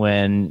that.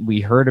 When we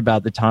heard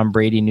about the Tom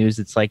Brady news,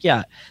 it's like,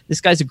 yeah,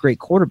 this guy's a great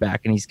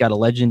quarterback and he's got a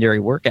legendary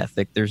work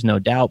ethic. There's no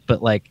doubt.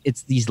 But like,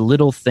 it's these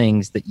little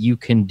things that you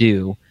can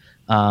do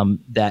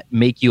that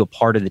make you a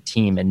part of the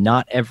team. And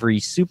not every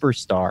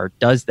superstar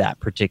does that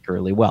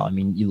particularly well. I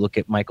mean, you look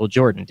at Michael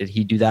Jordan. Did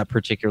he do that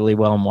particularly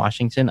well in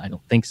Washington? I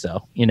don't think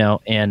so,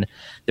 and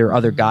there are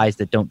other guys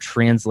that don't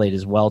translate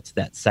as well to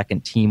that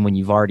second team when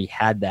you've already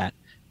had that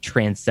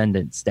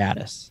transcendent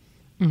status.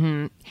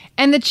 Mm-hmm.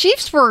 And the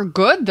Chiefs were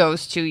good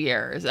those 2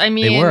 years. I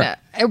mean,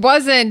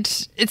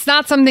 it's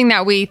not something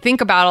that we think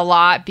about a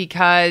lot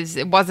because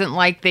it wasn't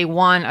like they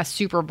won a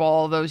Super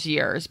Bowl those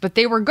years, but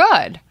they were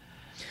good.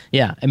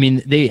 Yeah, I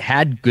mean, they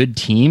had good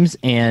teams,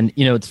 and,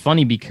 it's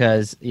funny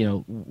because,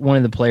 one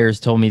of the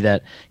players told me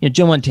that,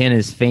 Joe Montana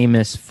is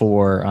famous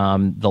for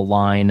the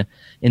line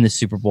in the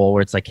Super Bowl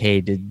where it's like, hey,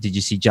 did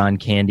you see John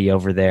Candy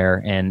over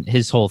there? And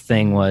his whole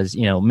thing was,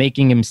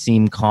 making him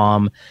seem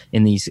calm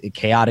in these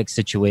chaotic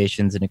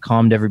situations, and it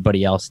calmed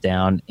everybody else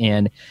down.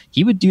 And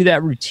he would do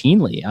that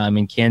routinely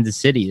in Kansas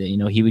City.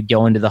 He would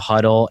go into the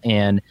huddle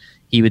and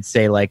he would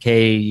say like,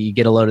 hey, you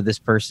get a load of this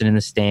person in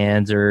the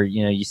stands, or,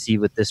 you see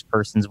what this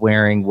person's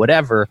wearing,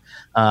 whatever.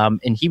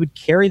 And he would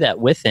carry that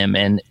with him.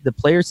 And the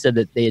players said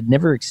that they had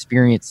never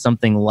experienced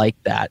something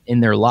like that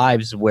in their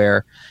lives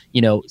where,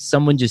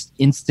 someone just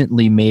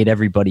instantly made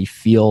everybody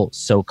feel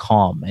so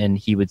calm. And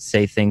he would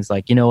say things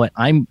like, you know what,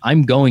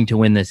 I'm going to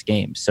win this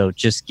game. So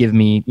just give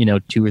me,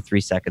 2 or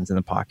 3 seconds in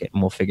the pocket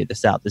and we'll figure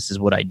this out. This is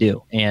what I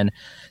do. And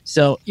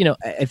so,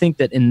 I think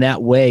that in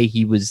that way,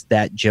 he was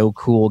that Joe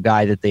Cool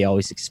guy that they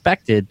always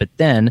expected. But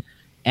then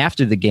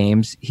after the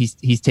games,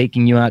 he's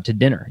taking you out to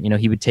dinner.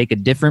 He would take a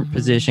different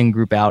position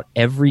group out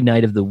every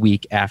night of the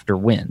week after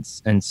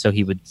wins. And so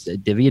he would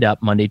divvy it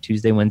up Monday,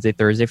 Tuesday, Wednesday,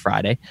 Thursday,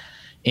 Friday.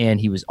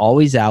 And he was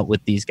always out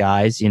with these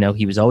guys.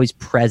 He was always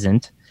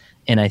present.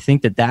 And I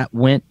think that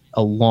went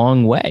a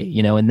long way,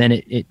 and then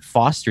it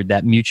fostered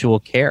that mutual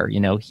care.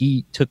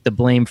 He took the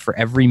blame for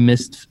every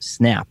missed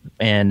snap.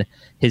 And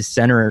his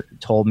center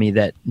told me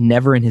that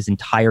never in his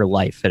entire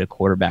life had a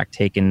quarterback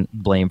taken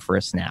blame for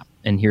a snap.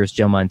 And here's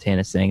Joe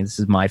Montana saying, this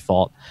is my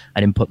fault.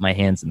 I didn't put my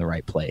hands in the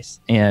right place.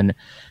 And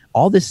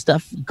all this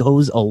stuff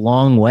goes a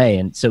long way.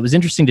 And so it was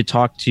interesting to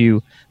talk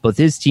to both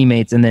his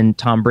teammates and then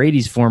Tom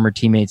Brady's former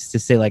teammates to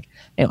say, like,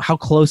 how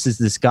close is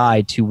this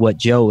guy to what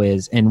Joe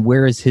is, and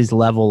where is his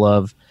level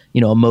of,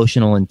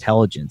 emotional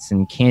intelligence,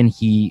 and can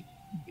he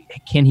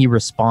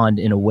respond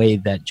in a way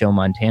that Joe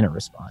Montana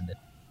responded?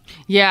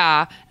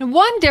 Yeah. And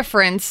one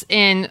difference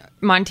in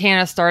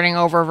Montana starting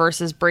over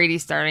versus Brady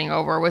starting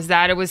over was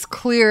that it was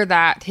clear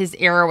that his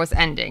era was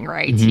ending,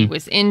 right? Mm-hmm. He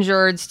was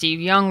injured. Steve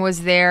Young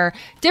was there.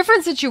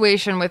 Different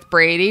situation with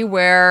Brady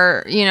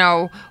where,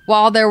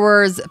 while there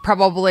was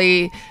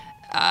probably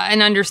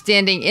an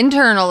understanding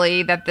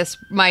internally that this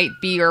might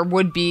be or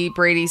would be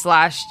Brady's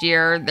last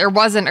year, there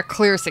wasn't a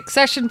clear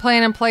succession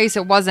plan in place.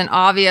 It wasn't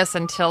obvious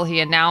until he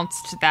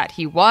announced that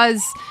he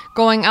was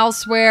going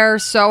elsewhere.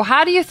 So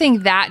how do you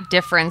think that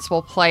difference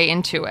will play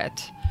into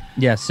it?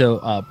 Yeah,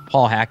 so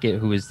Paul Hackett,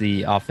 who is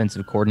the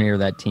offensive coordinator of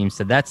that team,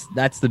 said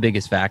that's the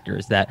biggest factor,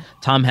 is that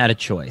Tom had a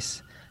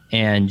choice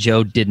and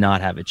Joe did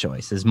not have a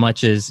choice. As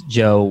much as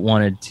Joe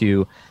wanted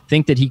to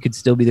think that he could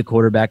still be the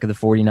quarterback of the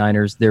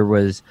 49ers, there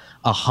was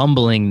a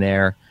humbling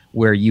there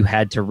where you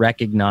had to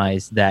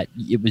recognize that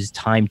it was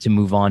time to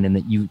move on and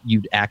that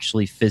you'd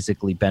actually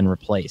physically been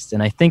replaced.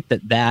 And I think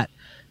that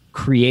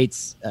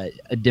creates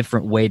a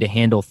different way to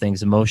handle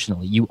things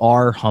emotionally. You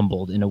are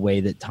humbled in a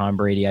way that Tom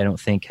Brady, I don't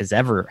think, has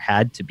ever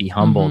had to be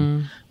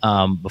humbled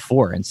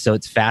before. And so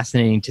it's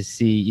fascinating to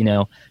see,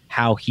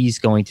 how he's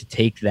going to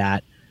take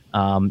that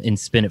and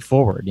spin it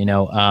forward.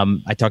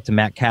 I talked to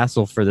Matt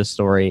Castle for the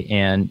story,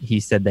 and he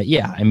said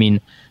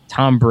that,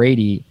 Tom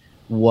Brady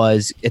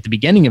was at the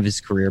beginning of his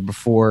career,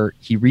 before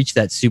he reached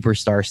that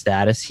superstar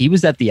status, he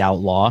was at the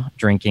Outlaw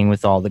drinking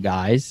with all the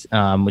guys,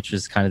 which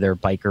was kind of their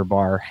biker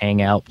bar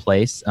hangout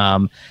place.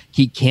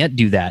 He can't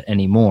do that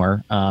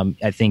anymore.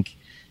 I think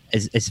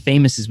as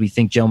famous as we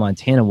think Joe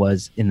Montana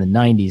was in the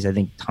 90s, I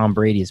think Tom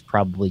Brady is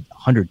probably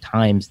 100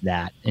 times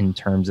that in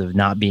terms of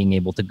not being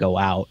able to go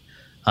out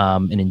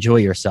and enjoy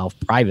yourself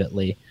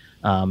privately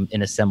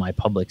in a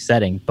semi-public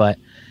setting. But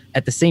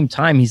at the same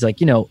time, he's like,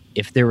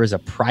 if there was a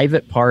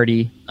private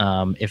party,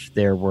 if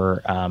there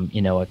were,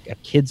 a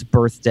kid's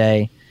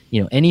birthday,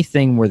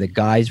 anything where the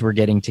guys were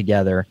getting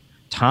together,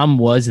 Tom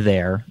was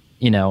there,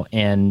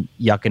 and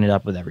yucking it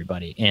up with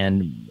everybody,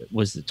 and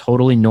was a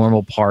totally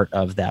normal part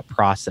of that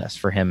process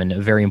for him, and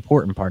a very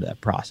important part of that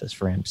process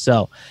for him.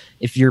 So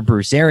if you're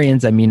Bruce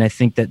Arians, I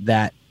think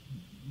that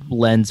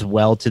lends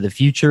well to the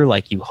future.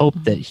 Like, you hope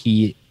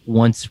that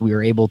once we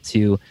are able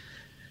to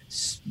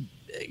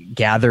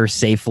gather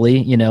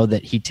safely,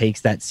 that he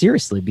takes that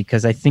seriously,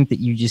 because I think that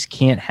you just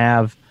can't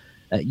have,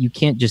 you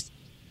can't just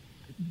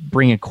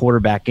bring a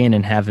quarterback in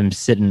and have him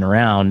sitting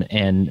around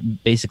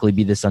and basically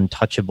be this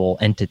untouchable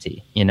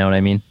entity. You know what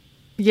I mean?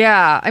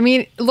 Yeah, I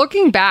mean,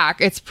 looking back,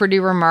 it's pretty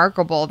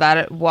remarkable that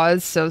it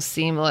was so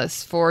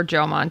seamless for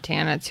Joe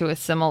Montana to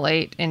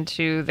assimilate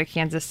into the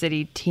Kansas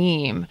City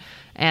team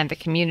and the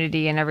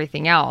community and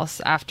everything else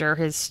after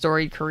his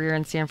storied career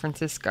in San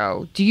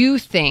Francisco. Do you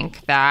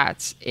think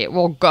that it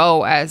will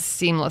go as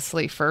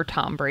seamlessly for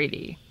Tom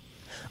Brady?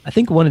 I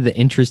think one of the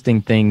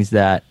interesting things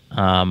that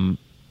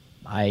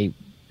I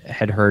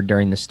had heard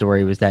during the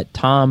story was that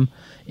Tom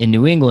in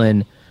New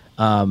England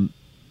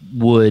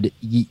would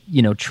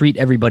treat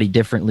everybody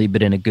differently,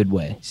 but in a good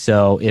way.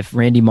 So if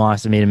Randy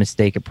Moss made a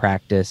mistake at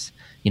practice,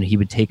 he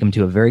would take them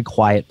to a very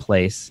quiet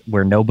place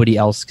where nobody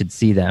else could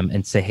see them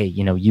and say, hey,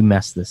 you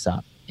messed this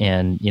up,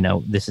 and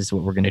this is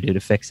what we're going to do to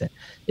fix it.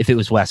 If it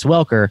was Wes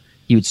Welker,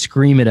 he would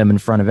scream at him in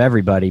front of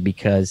everybody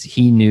because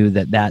he knew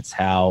that that's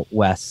how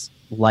Wes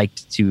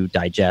liked to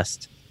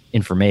digest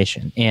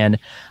information. And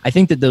I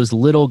think that those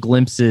little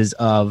glimpses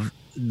of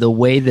the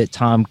way that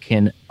Tom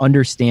can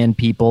understand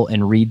people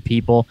and read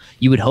people,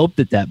 you would hope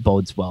that that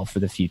bodes well for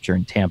the future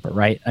in Tampa,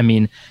 right? I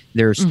mean,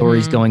 there are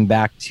stories going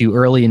back to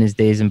early in his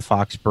days in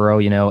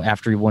Foxborough,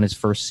 after he won his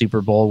first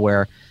Super Bowl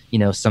where,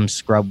 some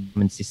scrub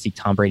went to see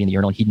Tom Brady in the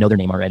urinal. He'd know their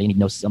name already and he'd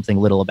know something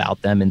little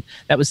about them. And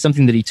that was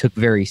something that he took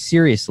very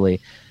seriously.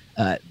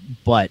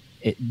 But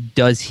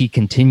does he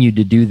continue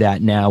to do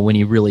that now when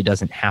he really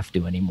doesn't have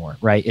to anymore,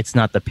 right? It's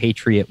not the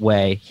Patriot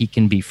way. He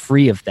can be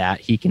free of that.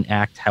 He can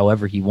act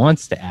however he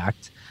wants to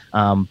act.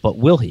 But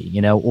will he,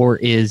 or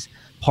is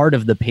part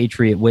of the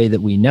Patriot way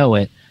that we know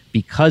it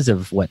because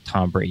of what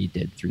Tom Brady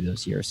did through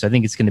those years? So I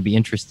think it's going to be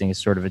interesting as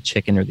sort of a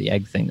chicken or the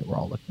egg thing that we're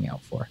all looking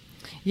out for.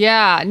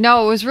 Yeah,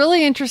 no, it was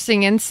really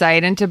interesting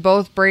insight into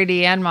both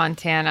Brady and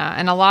Montana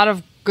and a lot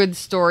of good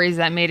stories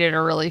that made it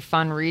a really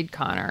fun read,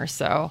 Connor.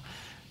 So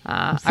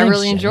Thanks, I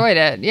really Jen. enjoyed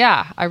it.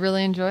 Yeah, I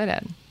really enjoyed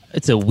it.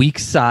 It's a week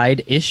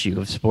side issue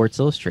of Sports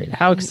Illustrated.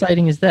 How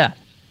exciting is that?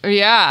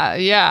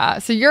 Yeah.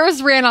 So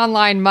yours ran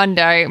online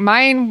Monday.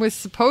 Mine was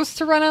supposed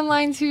to run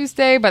online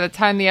Tuesday. By the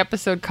time the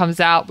episode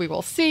comes out, we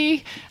will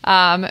see.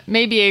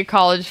 Maybe a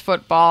college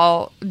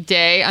football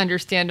day,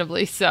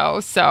 understandably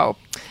so. So,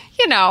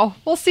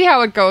 we'll see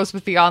how it goes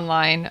with the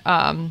online.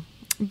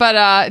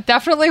 But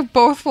definitely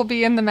both will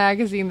be in the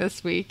magazine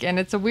this week. And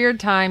it's a weird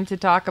time to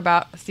talk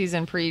about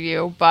season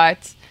preview,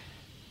 but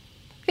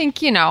I think,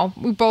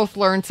 we both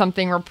learned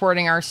something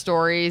reporting our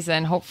stories,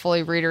 and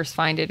hopefully readers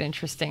find it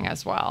interesting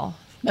as well.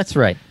 That's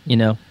right.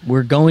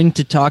 We're going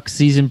to talk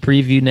season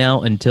preview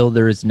now until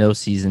there is no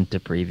season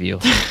to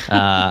preview.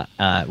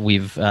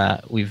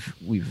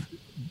 We've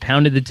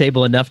pounded the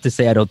table enough to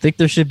say I don't think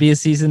there should be a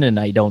season, and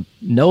I don't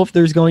know if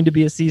there's going to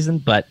be a season.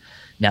 But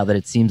now that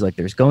it seems like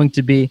there's going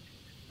to be,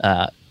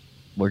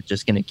 we're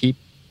just going to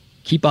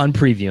keep on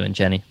previewing,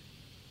 Jenny.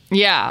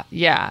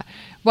 Yeah.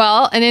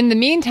 Well, and in the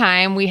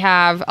meantime, we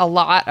have a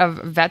lot of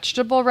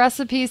vegetable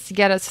recipes to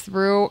get us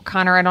through.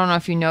 Connor, I don't know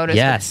if you noticed,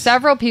 but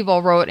several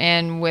people wrote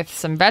in with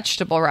some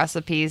vegetable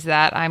recipes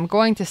that I'm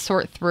going to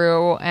sort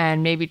through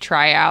and maybe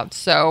try out.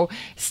 So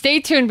stay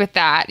tuned with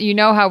that. You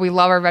know how we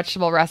love our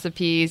vegetable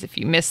recipes. If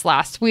you missed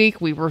last week,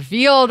 we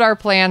revealed our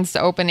plans to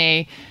open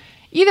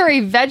either a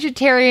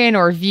vegetarian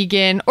or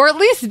vegan, or at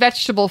least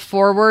vegetable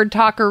forward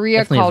taqueria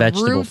definitely called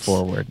vegetable Root.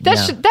 Forward.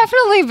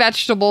 Definitely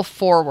vegetable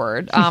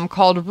forward,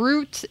 called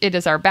Root. It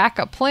is our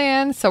backup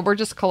plan. So we're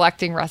just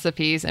collecting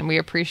recipes, and we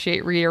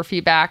appreciate reader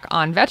feedback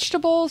on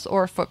vegetables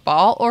or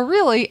football or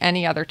really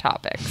any other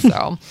topic.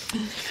 So,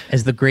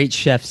 as the great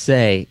chefs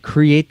say,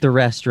 create the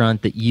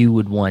restaurant that you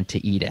would want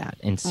to eat at.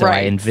 And so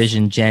I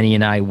envision Jenny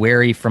and I,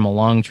 weary from a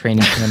long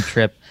training camp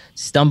trip,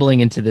 stumbling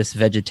into this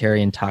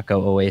vegetarian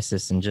taco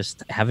oasis and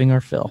just having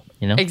our fill,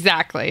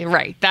 Exactly.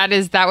 Right.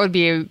 That would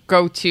be a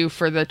go-to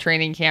for the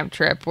training camp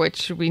trip,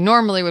 which we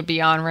normally would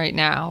be on right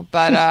now,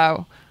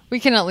 but we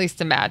can at least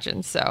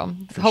imagine. So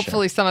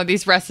hopefully some of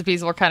these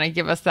recipes will kind of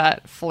give us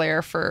that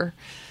flair for,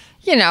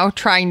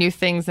 trying new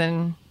things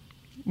in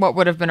what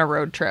would have been a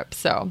road trip.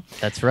 So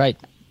that's right.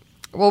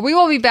 Well, we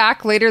will be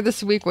back later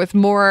this week with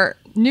more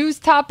news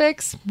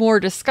topics, more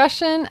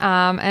discussion.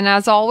 And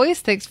as always,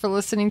 thanks for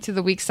listening to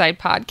the Weekside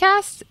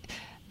Podcast.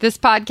 This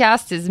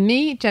podcast is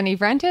me, Jenny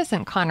Vrentis,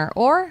 and Connor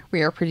Orr.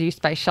 We are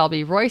produced by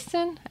Shelby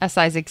Royston.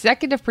 SI's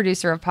executive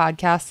producer of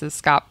podcasts is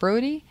Scott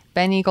Brody.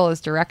 Ben Eagle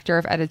is director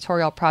of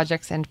editorial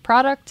projects and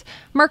product.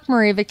 Mark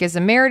Moravik is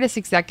emeritus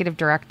executive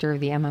director of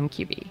the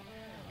MMQB.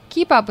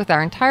 Keep up with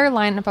our entire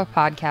lineup of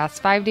podcasts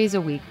 5 days a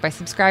week by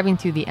subscribing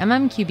to the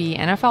MMQB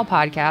NFL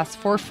podcast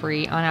for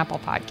free on Apple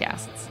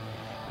Podcasts.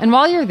 And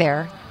while you're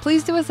there,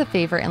 please do us a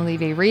favor and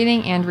leave a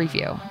rating and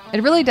review.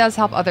 It really does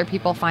help other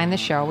people find the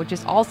show, which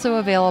is also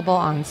available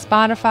on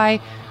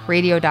Spotify,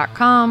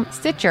 radio.com,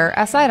 Stitcher,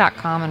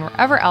 SI.com, and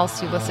wherever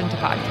else you listen to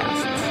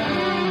podcasts.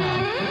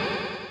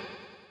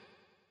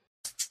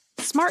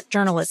 Smart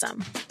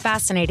journalism.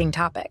 Fascinating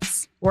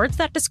topics. Words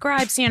that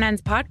describe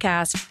CNN's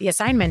podcast, The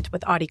Assignment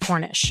with Audie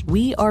Cornish.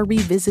 We are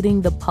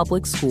revisiting the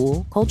public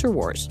school culture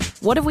wars.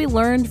 What have we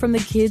learned from the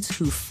kids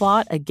who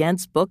fought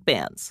against book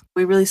bans?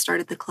 We really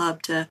started the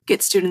club to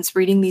get students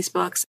reading these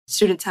books.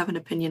 Students have an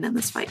opinion in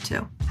this fight,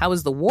 too. How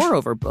has the war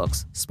over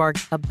books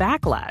sparked a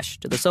backlash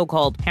to the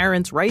so-called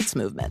parents' rights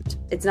movement?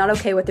 It's not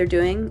okay what they're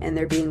doing, and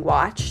they're being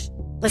watched.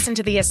 Listen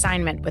to The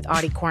Assignment with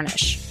Audie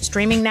Cornish,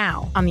 streaming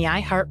now on the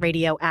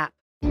iHeartRadio app.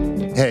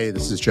 Hey,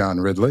 this is John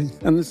Ridley.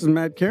 And this is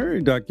Matt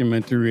Carey,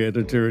 documentary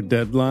editor at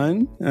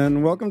Deadline.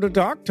 And welcome to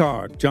Talk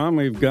Talk. John,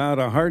 we've got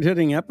a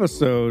hard-hitting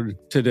episode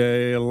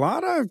today. A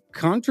lot of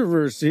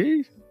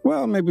controversy.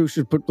 Well, maybe we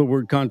should put the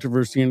word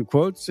controversy in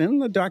quotes in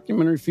the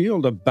documentary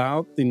field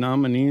about the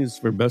nominees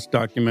for Best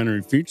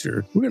Documentary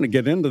Feature. We're going to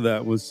get into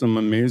that with some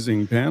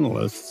amazing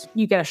panelists.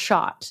 You get a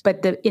shot,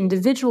 but the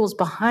individuals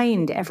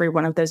behind every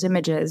one of those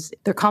images,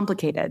 they're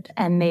complicated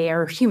and they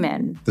are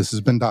human. This has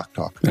been Doc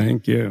Talk.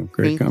 Thank you.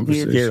 Great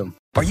conversation. You.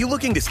 Are you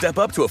looking to step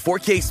up to a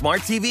 4K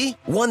smart TV?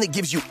 One that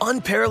gives you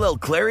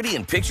unparalleled clarity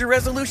and picture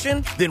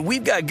resolution? Then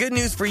we've got good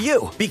news for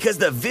you, because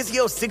the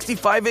Vizio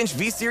 65-inch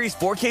V-Series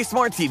 4K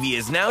smart TV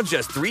is now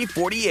just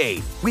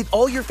 $348. With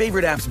all your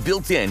favorite apps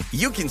built in,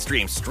 you can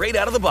stream straight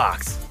out of the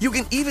box. You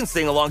can even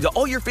sing along to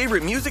all your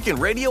favorite music and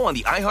radio on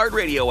the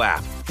iHeartRadio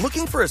app.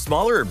 Looking for a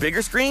smaller or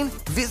bigger screen?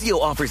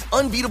 Vizio offers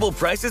unbeatable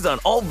prices on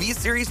all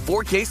V-Series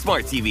 4K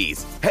smart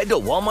TVs. Head to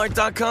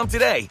Walmart.com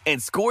today and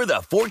score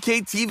the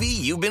 4K TV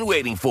you've been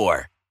waiting for.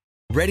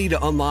 Ready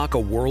to unlock a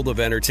world of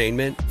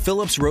entertainment?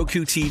 Philips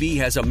Roku TV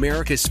has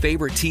America's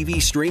favorite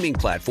TV streaming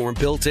platform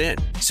built in,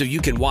 so you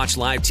can watch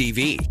live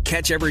TV,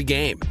 catch every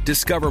game,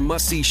 discover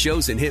must-see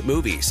shows and hit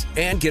movies,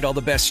 and get all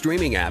the best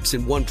streaming apps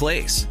in one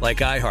place, like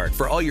iHeart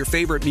for all your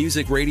favorite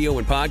music, radio,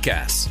 and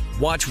podcasts.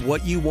 Watch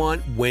what you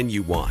want, when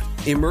you want.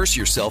 Immerse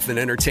yourself in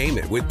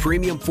entertainment with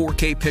premium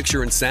 4K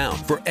picture and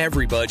sound for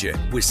every budget,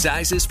 with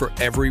sizes for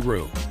every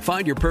room.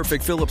 Find your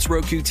perfect Philips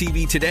Roku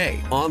TV today,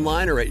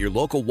 online or at your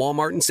local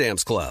Walmart and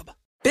Sam's Club.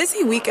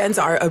 Busy weekends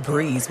are a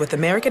breeze with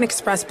American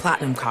Express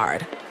Platinum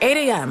Card. 8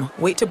 a.m.,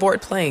 wait to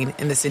board plane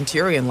in the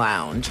Centurion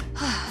Lounge.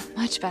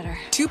 Much better.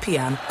 2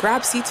 p.m.,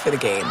 grab seats for the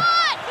game.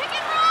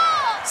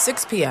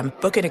 6 p.m.,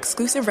 book an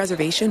exclusive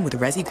reservation with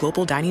Resi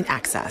Global Dining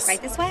Access. Right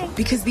this way.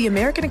 Because the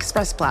American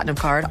Express Platinum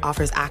Card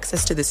offers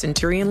access to the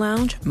Centurion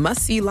Lounge,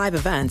 must-see live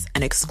events,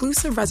 and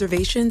exclusive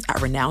reservations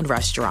at renowned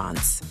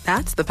restaurants.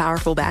 That's the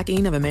powerful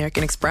backing of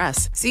American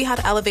Express. See how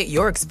to elevate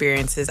your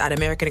experiences at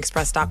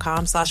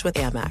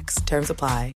americanexpress.com/withAmex. Terms apply.